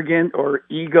arrogant or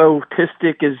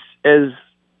egotistic as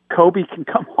Kobe can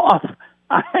come off,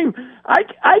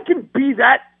 I can be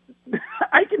that.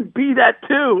 I can be that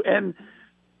too. And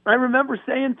I remember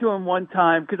saying to him one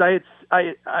time, because I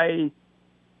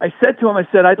said to him, I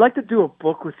said, I'd like to do a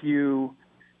book with you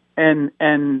and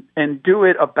do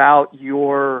it about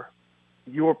your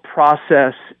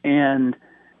process and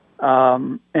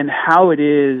how it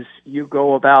is you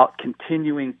go about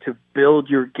continuing to build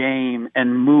your game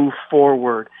and move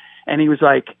forward. And he was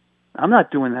like, I'm not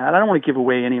doing that. I don't want to give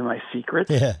away any of my secrets.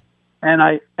 Yeah. And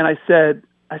I said,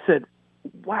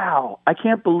 wow, I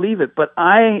can't believe it, but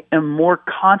I am more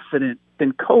confident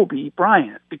than Kobe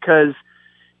Bryant, because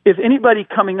if anybody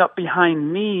coming up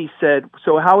behind me said,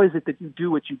 so how is it that you do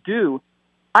what you do?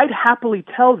 I'd happily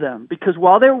tell them, because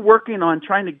while they're working on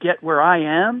trying to get where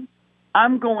I am,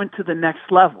 I'm going to the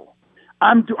next level.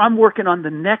 I'm working on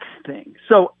the next thing.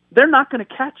 So they're not going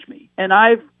to catch me. And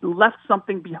I've left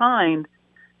something behind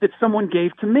that someone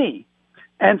gave to me.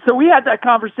 And so we had that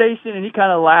conversation, and he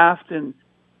kind of laughed, and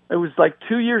it was like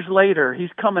 2 years later, he's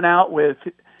coming out with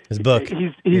his book.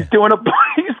 He's doing a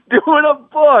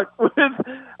book with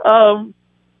about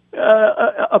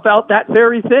that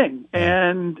very thing.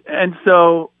 And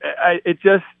so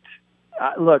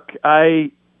look,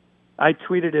 I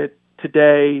tweeted it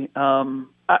today.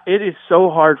 It is so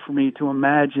hard for me to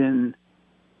imagine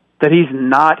that he's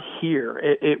not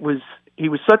here. He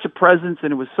was such a presence,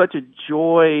 and it was such a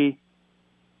joy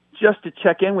just to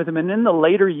check in with him. And in the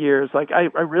later years, like I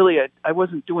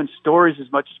wasn't doing stories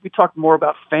as much. We talked more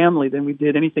about family than we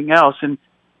did anything else. And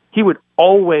he would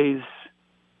always,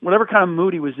 whatever kind of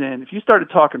mood he was in, if you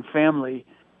started talking family,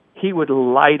 he would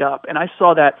light up. And I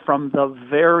saw that from the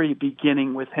very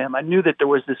beginning with him. I knew that there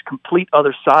was this complete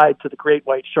other side to the great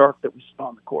white shark that we saw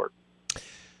on the court.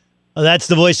 Well, that's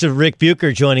the voice of Rick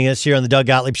Bucher joining us here on the Doug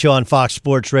Gottlieb Show on Fox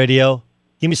Sports Radio.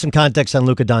 Give me some context on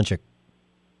Luka Doncic.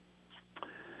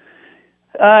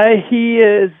 He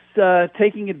is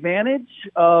taking advantage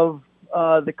of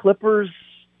the Clippers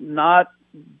not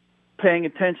paying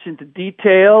attention to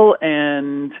detail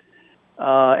and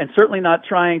certainly not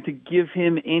trying to give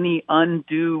him any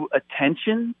undue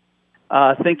attention,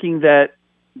 thinking that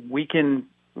we can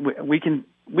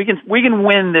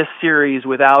win this series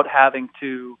without having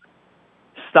to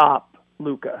stop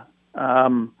Luka.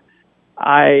 I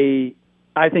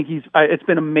think it's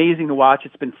been amazing to watch.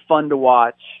 It's been fun to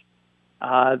watch.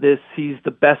 He's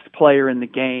the best player in the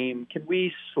game. Can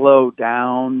we slow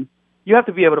down? You have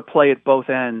to be able to play at both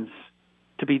ends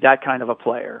to be that kind of a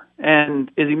player.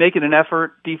 And is he making an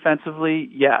effort defensively?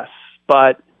 Yes.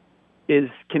 But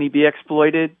can he be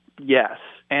exploited? Yes.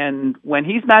 And when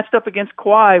he's matched up against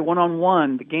Kawhi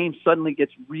one-on-one, the game suddenly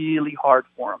gets really hard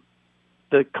for him.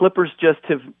 The Clippers just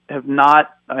have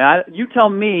not, you tell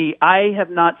me, I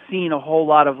have not seen a whole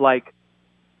lot of like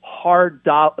hard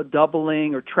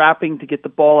doubling or trapping to get the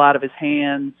ball out of his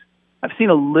hands. I've seen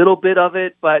a little bit of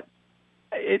it, but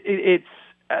it's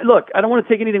look, I don't want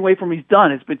to take anything away from what he's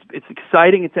done. It's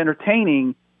exciting, it's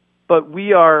entertaining, but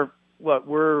we're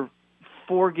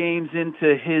 4 games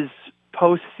into his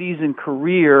postseason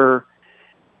career,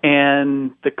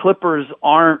 and the Clippers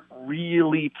aren't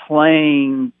really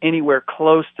playing anywhere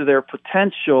close to their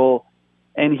potential,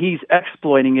 and he's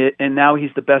exploiting it, and now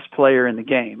he's the best player in the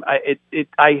game. I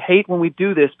hate when we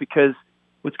do this, because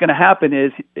what's going to happen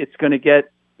is he's going to get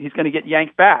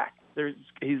yanked back.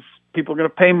 People are going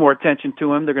to pay more attention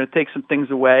to him. They're going to take some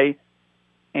things away,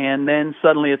 and then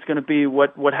suddenly it's going to be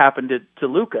what happened to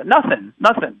Luka. Nothing.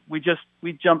 We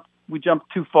jumped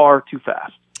too far, too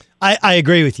fast. I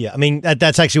agree with you. I mean,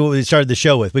 that's actually what we started the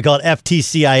show with. We call it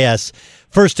FTCIS,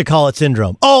 first to call it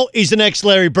syndrome. Oh, he's the next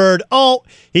Larry Bird. Oh,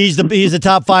 he's the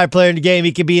top 5 player in the game.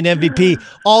 He could be an MVP.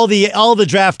 All the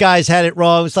draft guys had it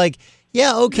wrong. It's like,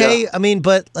 yeah, okay. Yeah. I mean,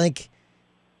 but like,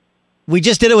 we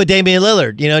just did it with Damian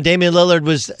Lillard. You know, Damian Lillard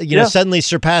was, suddenly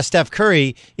surpassed Steph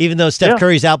Curry, even though Steph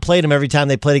Curry's outplayed him every time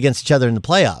they played against each other in the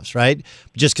playoffs, right?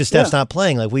 Just because Steph's not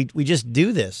playing. Like, we just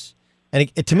do this. And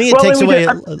to me, it takes away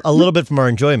a little bit from our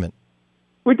enjoyment.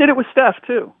 We did it with Steph,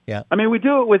 too. Yeah. I mean, we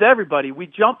do it with everybody. We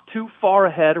jump too far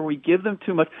ahead, or we give them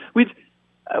too much. We've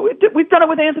done it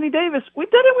with Anthony Davis. We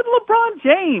did it with LeBron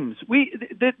James.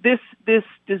 This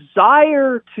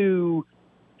desire to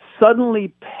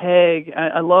suddenly peg.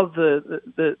 I love the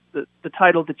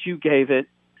title that you gave it,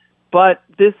 but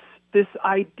this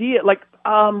idea, like,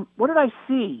 what did I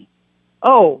see?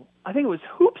 Oh, I think it was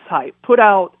Hoops Hype put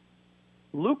out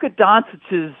Luka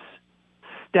Doncic's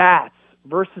stats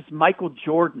versus Michael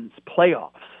Jordan's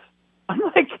playoffs. I'm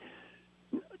like,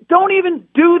 don't even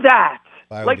do that.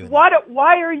 Why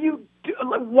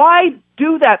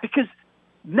do that? Because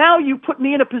now you put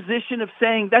me in a position of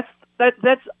saying that's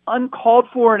uncalled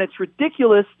for and it's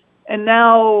ridiculous. And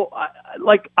now,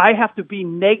 I have to be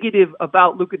negative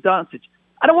about Luka Doncic.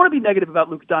 I don't want to be negative about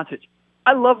Luka Doncic.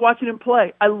 I love watching him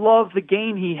play. I love the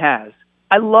game he has.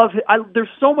 There's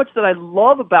so much that I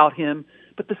love about him,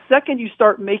 but the second you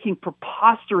start making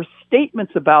preposterous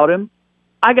statements about him,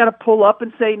 I got to pull up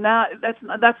and say, nah,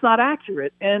 that's not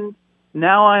accurate. And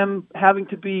now I'm having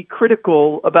to be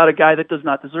critical about a guy that does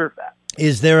not deserve that.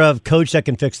 Is there a coach that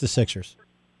can fix the Sixers?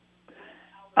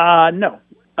 No.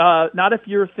 Not if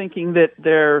you're thinking that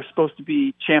they're supposed to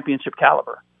be championship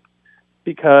caliber,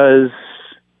 because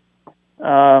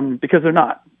they're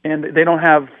not, and they don't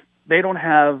have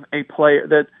a player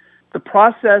that the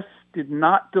process did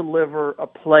not deliver a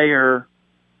player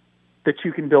that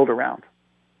you can build around.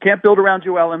 You can't build around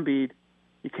Joel Embiid.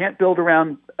 You can't build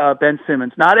around Ben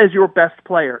Simmons, not as your best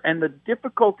player. And the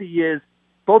difficulty is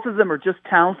both of them are just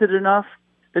talented enough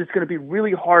that it's going to be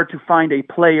really hard to find a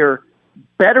player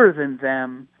better than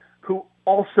them who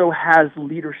also has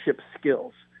leadership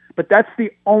skills. But that's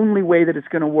the only way that it's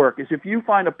going to work, is if you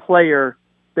find a player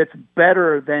that's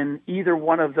better than either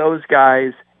one of those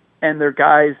guys and they're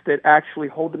guys that actually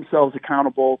hold themselves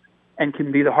accountable and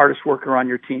can be the hardest worker on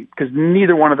your team, because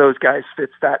neither one of those guys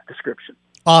fits that description.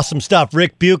 Awesome stuff.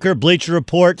 Rick Bucher, Bleacher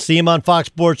Report. See him on Fox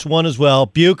Sports 1 as well.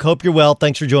 Buke, hope you're well.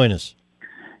 Thanks for joining us.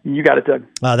 You got it, Doug.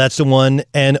 That's the one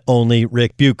and only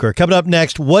Rick Bucher. Coming up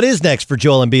next, what is next for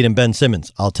Joel Embiid and Ben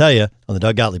Simmons? I'll tell you on the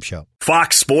Doug Gottlieb Show.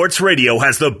 Fox Sports Radio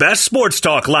has the best sports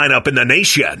talk lineup in the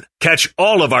nation. Catch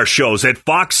all of our shows at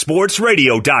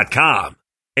foxsportsradio.com.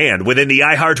 And within the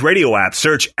iHeartRadio app,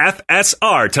 search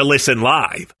FSR to listen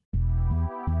live.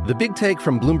 The Big Take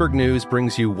from Bloomberg News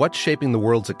brings you what's shaping the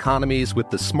world's economies with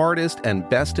the smartest and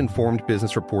best-informed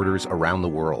business reporters around the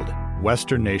world.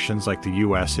 Western nations like the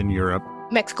U.S. and Europe.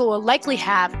 Mexico will likely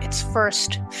have its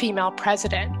first female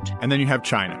president. And then you have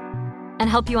China. And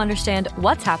help you understand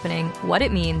what's happening, what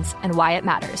it means, and why it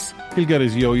matters. He'll get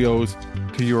his yo-yos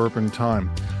to Europe in time.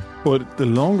 But the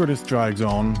longer this drags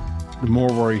on, the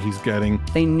more worried he's getting.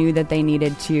 They knew that they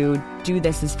needed to do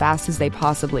this as fast as they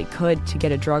possibly could to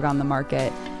get a drug on the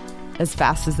market as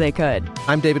fast as they could.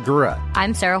 I'm David Gura.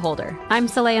 I'm Sarah Holder. I'm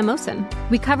Saleha Mohsen.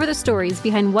 We cover the stories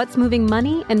behind what's moving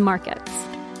money and markets.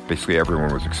 Basically,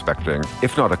 everyone was expecting,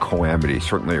 if not a calamity,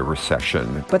 certainly a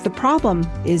recession. But the problem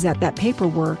is that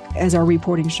paperwork, as our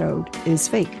reporting showed, is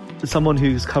fake. As someone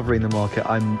who's covering the market,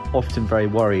 I'm often very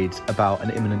worried about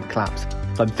an imminent collapse.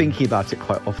 So I'm thinking about it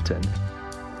quite often.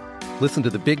 Listen to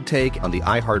The Big Take on the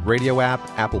iHeartRadio app,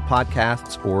 Apple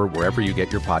Podcasts, or wherever you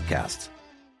get your podcasts.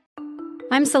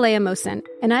 I'm Saleha Mohsen,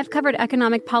 and I've covered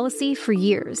economic policy for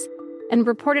years and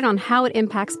reported on how it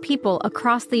impacts people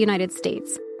across the United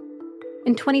States.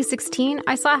 In 2016,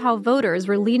 I saw how voters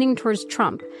were leaning towards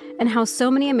Trump and how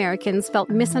so many Americans felt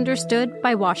misunderstood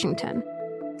by Washington.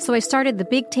 So I started The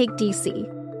Big Take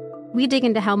DC. We dig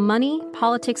into how money,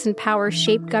 politics, and power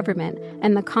shape government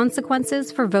and the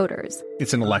consequences for voters.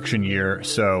 It's an election year,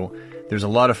 so there's a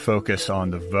lot of focus on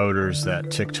the voters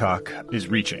that TikTok is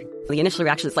reaching. The initial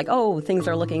reaction is like, oh, things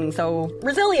are looking so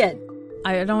resilient.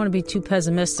 I don't want to be too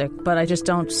pessimistic, but I just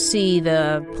don't see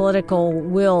the political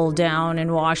will down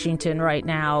in Washington right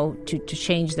now to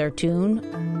change their tune.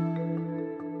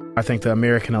 I think the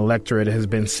American electorate has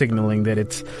been signaling that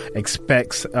it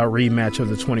expects a rematch of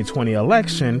the 2020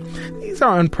 election. These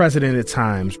are unprecedented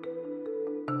times.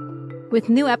 With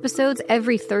new episodes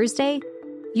every Thursday,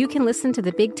 you can listen to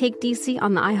The Big Take DC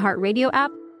on the iHeartRadio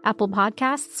app, Apple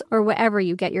Podcasts, or wherever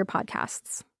you get your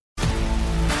podcasts.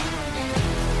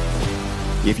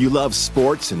 If you love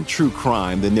sports and true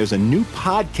crime, then there's a new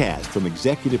podcast from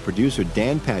executive producer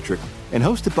Dan Patrick and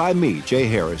hosted by me, Jay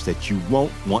Harris, that you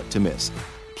won't want to miss.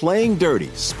 Playing Dirty: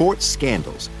 Sports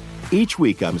Scandals. Each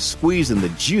week, I'm squeezing the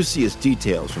juiciest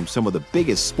details from some of the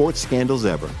biggest sports scandals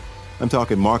ever. I'm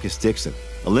talking Marcus Dixon,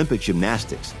 Olympic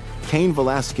gymnastics, Cain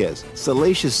Velasquez,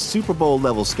 salacious Super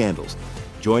Bowl-level scandals.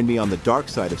 Join me on the dark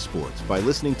side of sports by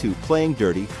listening to Playing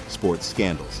Dirty: Sports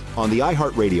Scandals on the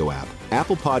iHeartRadio app,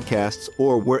 Apple Podcasts,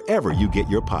 or wherever you get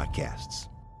your podcasts.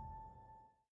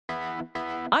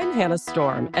 I'm Hannah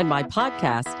Storm, and my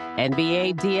podcast,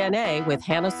 NBA DNA with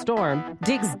Hannah Storm,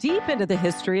 digs deep into the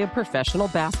history of professional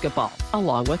basketball,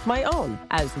 along with my own,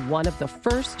 as one of the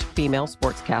first female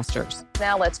sportscasters.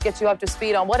 Now let's get you up to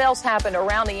speed on what else happened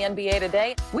around the NBA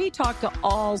today. We talk to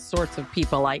all sorts of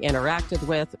people I interacted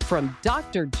with, from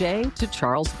Dr. J to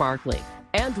Charles Barkley,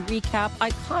 and recap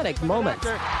iconic moments.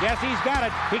 Yes, he's got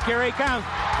it. Here he comes.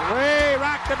 Way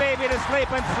rock the baby to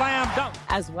sleep and slam dunk.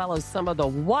 As well as some of the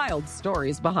wild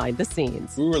stories behind the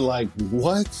scenes. We were like,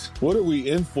 what? What are we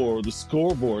in for? The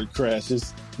scoreboard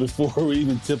crashes before we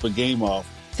even tip a game off.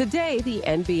 Today, the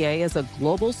NBA is a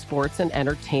global sports and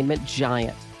entertainment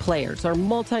giant. Players are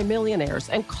multimillionaires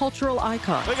and cultural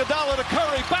icons. Iguodala to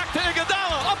Curry, back to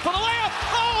Iguodala, up for the layup.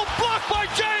 Oh, blocked by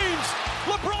James.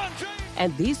 LeBron James.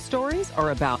 And these stories are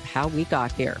about how we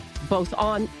got here, both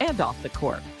on and off the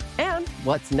court. And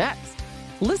what's next?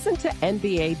 Listen to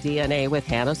NBA DNA with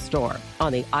Hannah Storm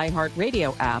on the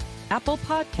iHeartRadio app, Apple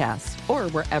Podcasts, or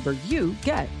wherever you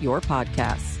get your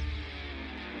podcasts.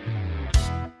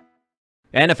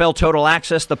 NFL Total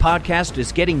Access, the podcast,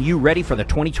 is getting you ready for the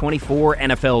 2024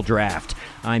 NFL Draft.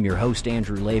 I'm your host,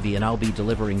 Andrew Levy, and I'll be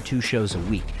delivering 2 shows a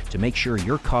week to make sure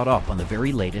you're caught up on the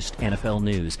very latest NFL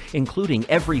news, including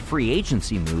every free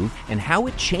agency move and how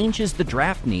it changes the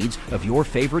draft needs of your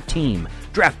favorite team.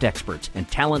 Draft experts and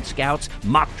talent scouts,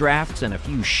 mock drafts, and a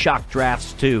few shock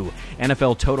drafts, too.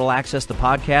 NFL Total Access, the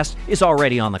podcast, is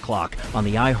already on the clock on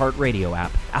the iHeartRadio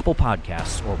app, Apple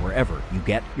Podcasts, or wherever you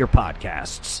get your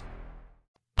podcasts.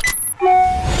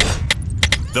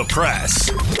 The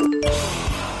Press.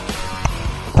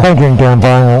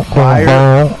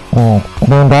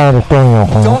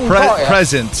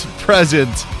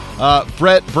 Present.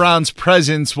 Brett Brown's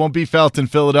presence won't be felt in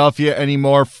Philadelphia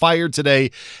anymore. Fired today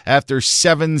after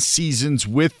 7 seasons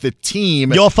with the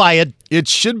team. You're fired. It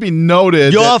should be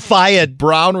noted You're fired.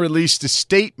 Brown released a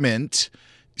statement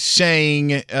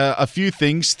saying a few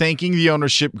things, thanking the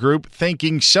ownership group,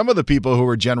 thanking some of the people who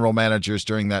were general managers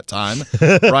during that time,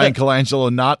 Brian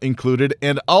Colangelo not included,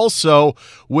 and also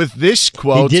with this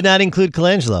quote. He did not include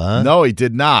Colangelo, huh? No, he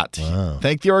did not. Wow.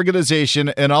 Thanked the organization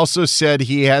and also said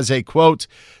he has a, quote,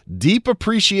 deep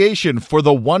appreciation for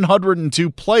the 102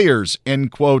 players,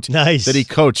 end quote, nice. that he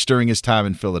coached during his time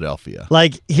in Philadelphia.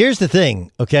 Like, here's the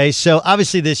thing, okay? So,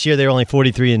 obviously this year they were only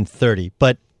 43-30,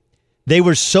 but they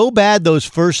were so bad those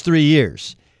first 3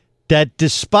 years that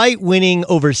despite winning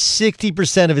over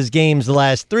 60% of his games the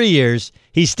last 3 years,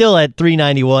 he's still at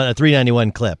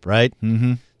 391 clip, right?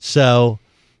 Mm-hmm. So,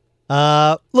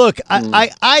 look,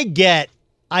 I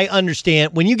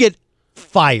understand when you get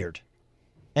fired,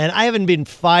 and I haven't been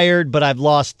fired, but I've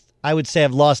lost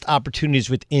opportunities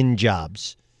within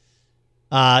jobs.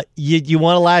 You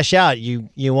want to lash out. You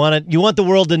want the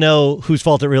world to know whose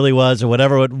fault it really was or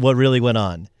what really went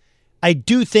on. I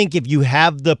do think if you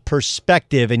have the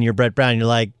perspective and you're Brett Brown, you're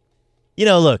like,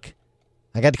 look,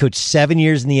 I got to coach 7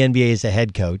 years in the NBA as a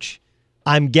head coach.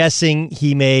 I'm guessing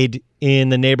he made in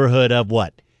the neighborhood of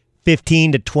what,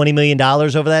 $15 to $20 million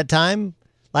over that time?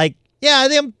 Like, yeah, I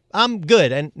think I'm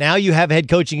good. And now you have head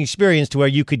coaching experience to where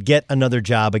you could get another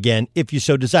job again if you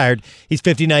so desired. He's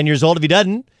 59 years old. If he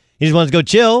doesn't, he just wants to go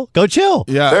chill. Go chill.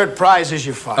 Yeah. Third prize is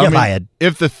you're fired. You're fired.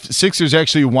 If the Sixers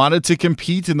actually wanted to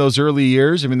compete in those early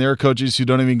years, I mean, there are coaches who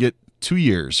don't even get 2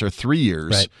 years or 3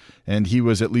 years, right. And he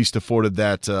was at least afforded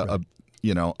that,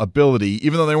 ability.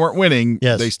 Even though they weren't winning,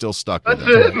 yes. They still stuck That's with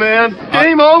it. it, man.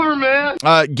 Game over, man.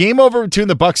 Game over between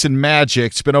the Bucks and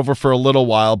Magic. It's been over for a little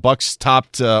while. Bucks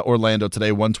topped Orlando today,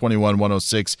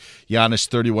 121-106. Giannis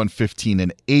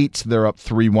 31-15-8. They're up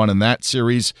 3-1 in that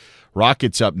series.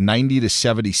 Rockets up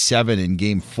 90-77 in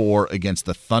Game 4 against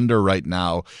the Thunder right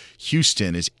now.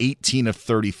 Houston is 18 of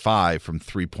 35 from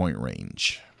three-point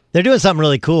range. They're doing something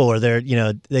really cool where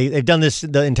they've done this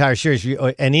the entire series,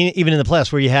 and even in the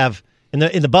playoffs where you have in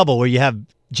the bubble where you have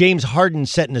James Harden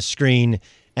setting a screen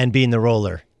and being the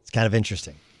roller. It's kind of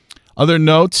interesting. Other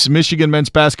notes, Michigan men's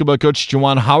basketball coach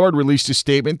Juwan Howard released a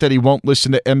statement that he won't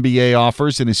listen to NBA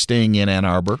offers and is staying in Ann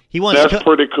Arbor. That's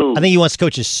pretty cool. I think he wants to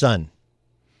coach his son.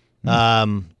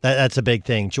 That's a big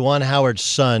thing. Juwan Howard's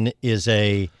son is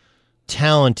a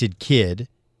talented kid,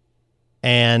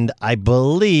 and I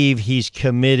believe he's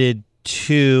committed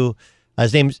to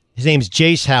his name's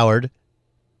Jace Howard,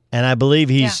 and I believe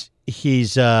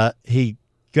he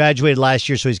graduated last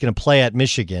year, so he's going to play at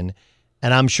Michigan,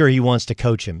 and I'm sure he wants to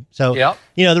coach him. So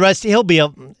the rest Juwan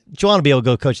will be able to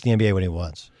go coach the NBA when he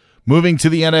wants. Moving to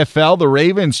the NFL, the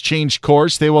Ravens changed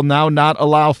course. They will now not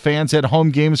allow fans at home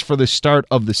games for the start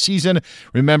of the season.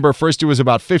 Remember, first it was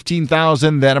about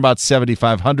 15,000, then about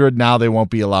 7,500. Now they won't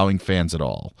be allowing fans at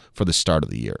all for the start of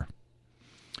the year.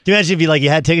 Do you imagine if you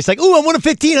had tickets like, ooh, I won a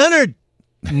 1,500?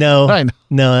 No,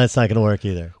 no, that's not going to work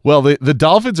either. Well, the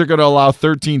Dolphins are going to allow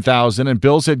 13,000, and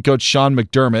Bills head coach Sean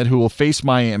McDermott, who will face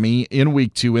Miami in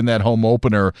Week 2 in that home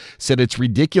opener, said it's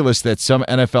ridiculous that some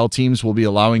NFL teams will be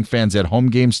allowing fans at home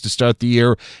games to start the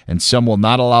year, and some will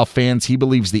not allow fans. He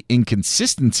believes the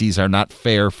inconsistencies are not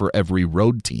fair for every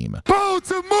road team.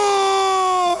 Baltimore!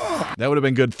 That would have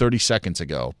been good 30 seconds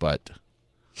ago, but...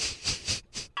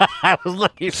 I was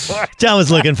looking for it. John was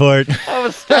looking for it. I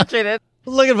was stretching it.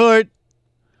 Looking for it.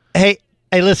 Hey,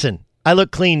 listen. I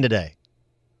look clean today.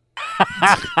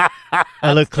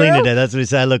 I look clean today. That's what he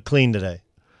said. I look clean today.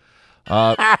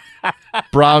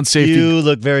 Brown safety. You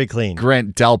look very clean.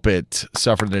 Grant Delpit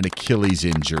suffered an Achilles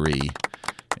injury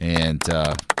and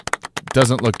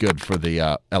doesn't look good for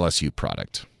the LSU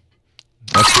product.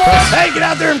 Hey, get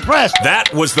out there and press.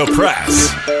 That was the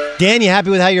press. Dan, you happy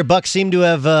with how your Bucks seem to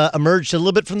have emerged a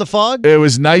little bit from the fog? It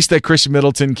was nice that Chris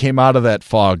Middleton came out of that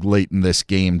fog late in this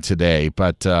game today,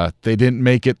 but they didn't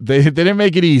make it. They didn't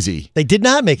make it easy. They did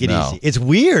not make it easy. It's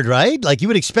weird, right? Like you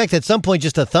would expect at some point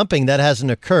just a thumping. That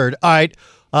hasn't occurred. All right,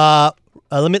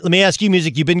 let me ask you,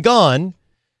 music. You've been gone.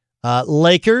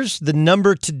 Lakers. The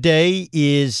number today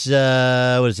is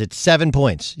what is it? 7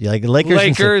 points. You like Lakers?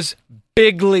 Lakers.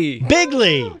 Big lead. Big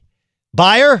lead.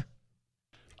 Buyer?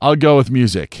 I'll go with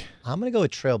music. I'm going to go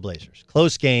with Trailblazers.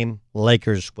 Close game.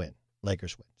 Lakers win.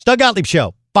 Doug Gottlieb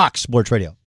Show. Fox Sports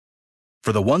Radio.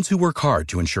 For the ones who work hard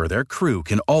to ensure their crew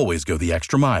can always go the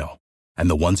extra mile, and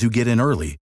the ones who get in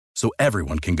early so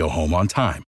everyone can go home on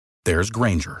time, there's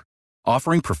Grainger,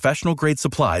 offering professional-grade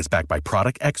supplies backed by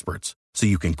product experts so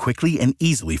you can quickly and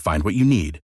easily find what you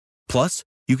need. Plus,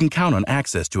 you can count on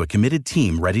access to a committed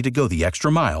team ready to go the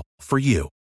extra mile for you.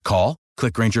 Call,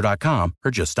 click Grainger.com, or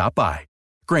just stop by.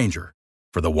 Grainger,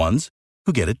 for the ones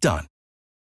who get it done.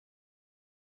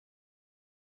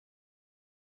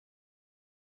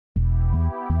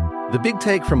 The Big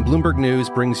Take from Bloomberg News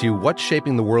brings you what's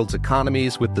shaping the world's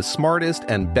economies with the smartest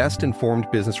and best-informed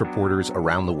business reporters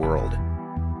around the world.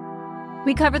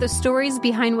 We cover the stories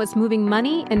behind what's moving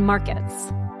money and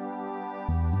markets,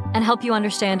 and help you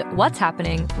understand what's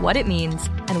happening, what it means,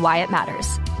 and why it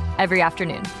matters every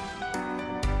afternoon.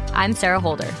 I'm Sarah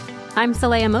Holder. I'm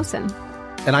Saleha Mohsin.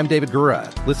 And I'm David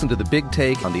Gura. Listen to The Big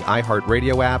Take on the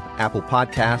iHeartRadio app, Apple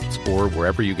Podcasts, or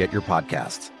wherever you get your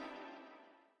podcasts.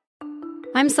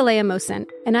 I'm Saleha Mohsin,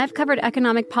 and I've covered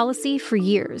economic policy for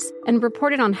years and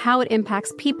reported on how it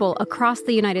impacts people across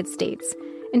the United States.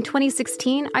 In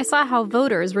 2016, I saw how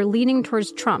voters were leaning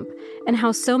towards Trump and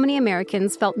how so many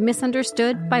Americans felt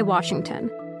misunderstood by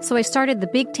Washington. So I started The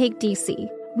Big Take DC.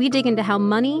 We dig into how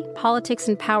money, politics,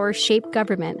 and power shape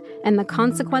government and the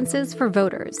consequences for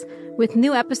voters. With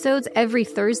new episodes every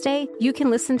Thursday, you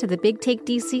can listen to The Big Take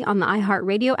DC on the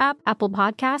iHeartRadio app, Apple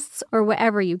Podcasts, or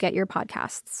wherever you get your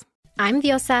podcasts. I'm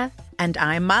Diosa. And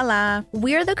I'm Mala.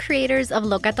 We're the creators of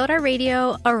Locatora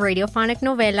Radio, a radiophonic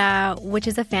novela, which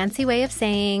is a fancy way of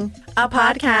saying a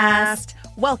podcast.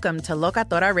 Welcome to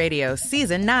Locatora Radio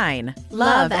Season 9.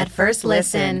 Love at First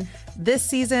Listen. This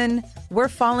season, we're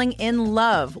falling in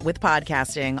love with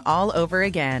podcasting all over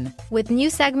again. With new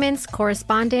segments,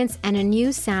 correspondence, and a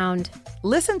new sound.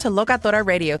 Listen to Locatora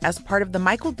Radio as part of the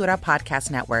My Cultura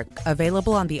Podcast Network.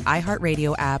 Available on the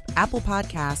iHeartRadio app, Apple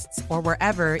Podcasts, or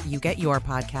wherever you get your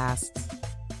podcasts.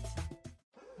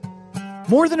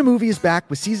 More Than a Movie is back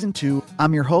with Season 2.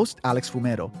 I'm your host, Alex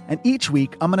Fumero. And each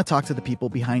week, I'm going to talk to the people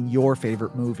behind your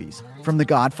favorite movies. From The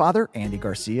Godfather, Andy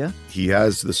Garcia. He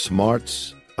has the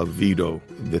smarts of Vito,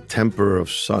 the temper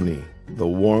of Sonny, the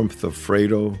warmth of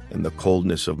Fredo, and the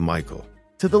coldness of Michael.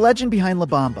 To the legend behind La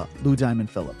Bamba, Lou Diamond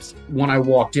Phillips. When I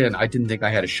walked in, I didn't think I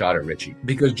had a shot at Richie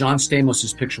because John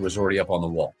Stamos' picture was already up on the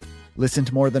wall. Listen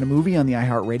to More Than a Movie on the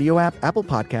iHeartRadio app, Apple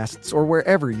Podcasts, or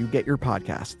wherever you get your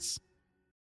podcasts.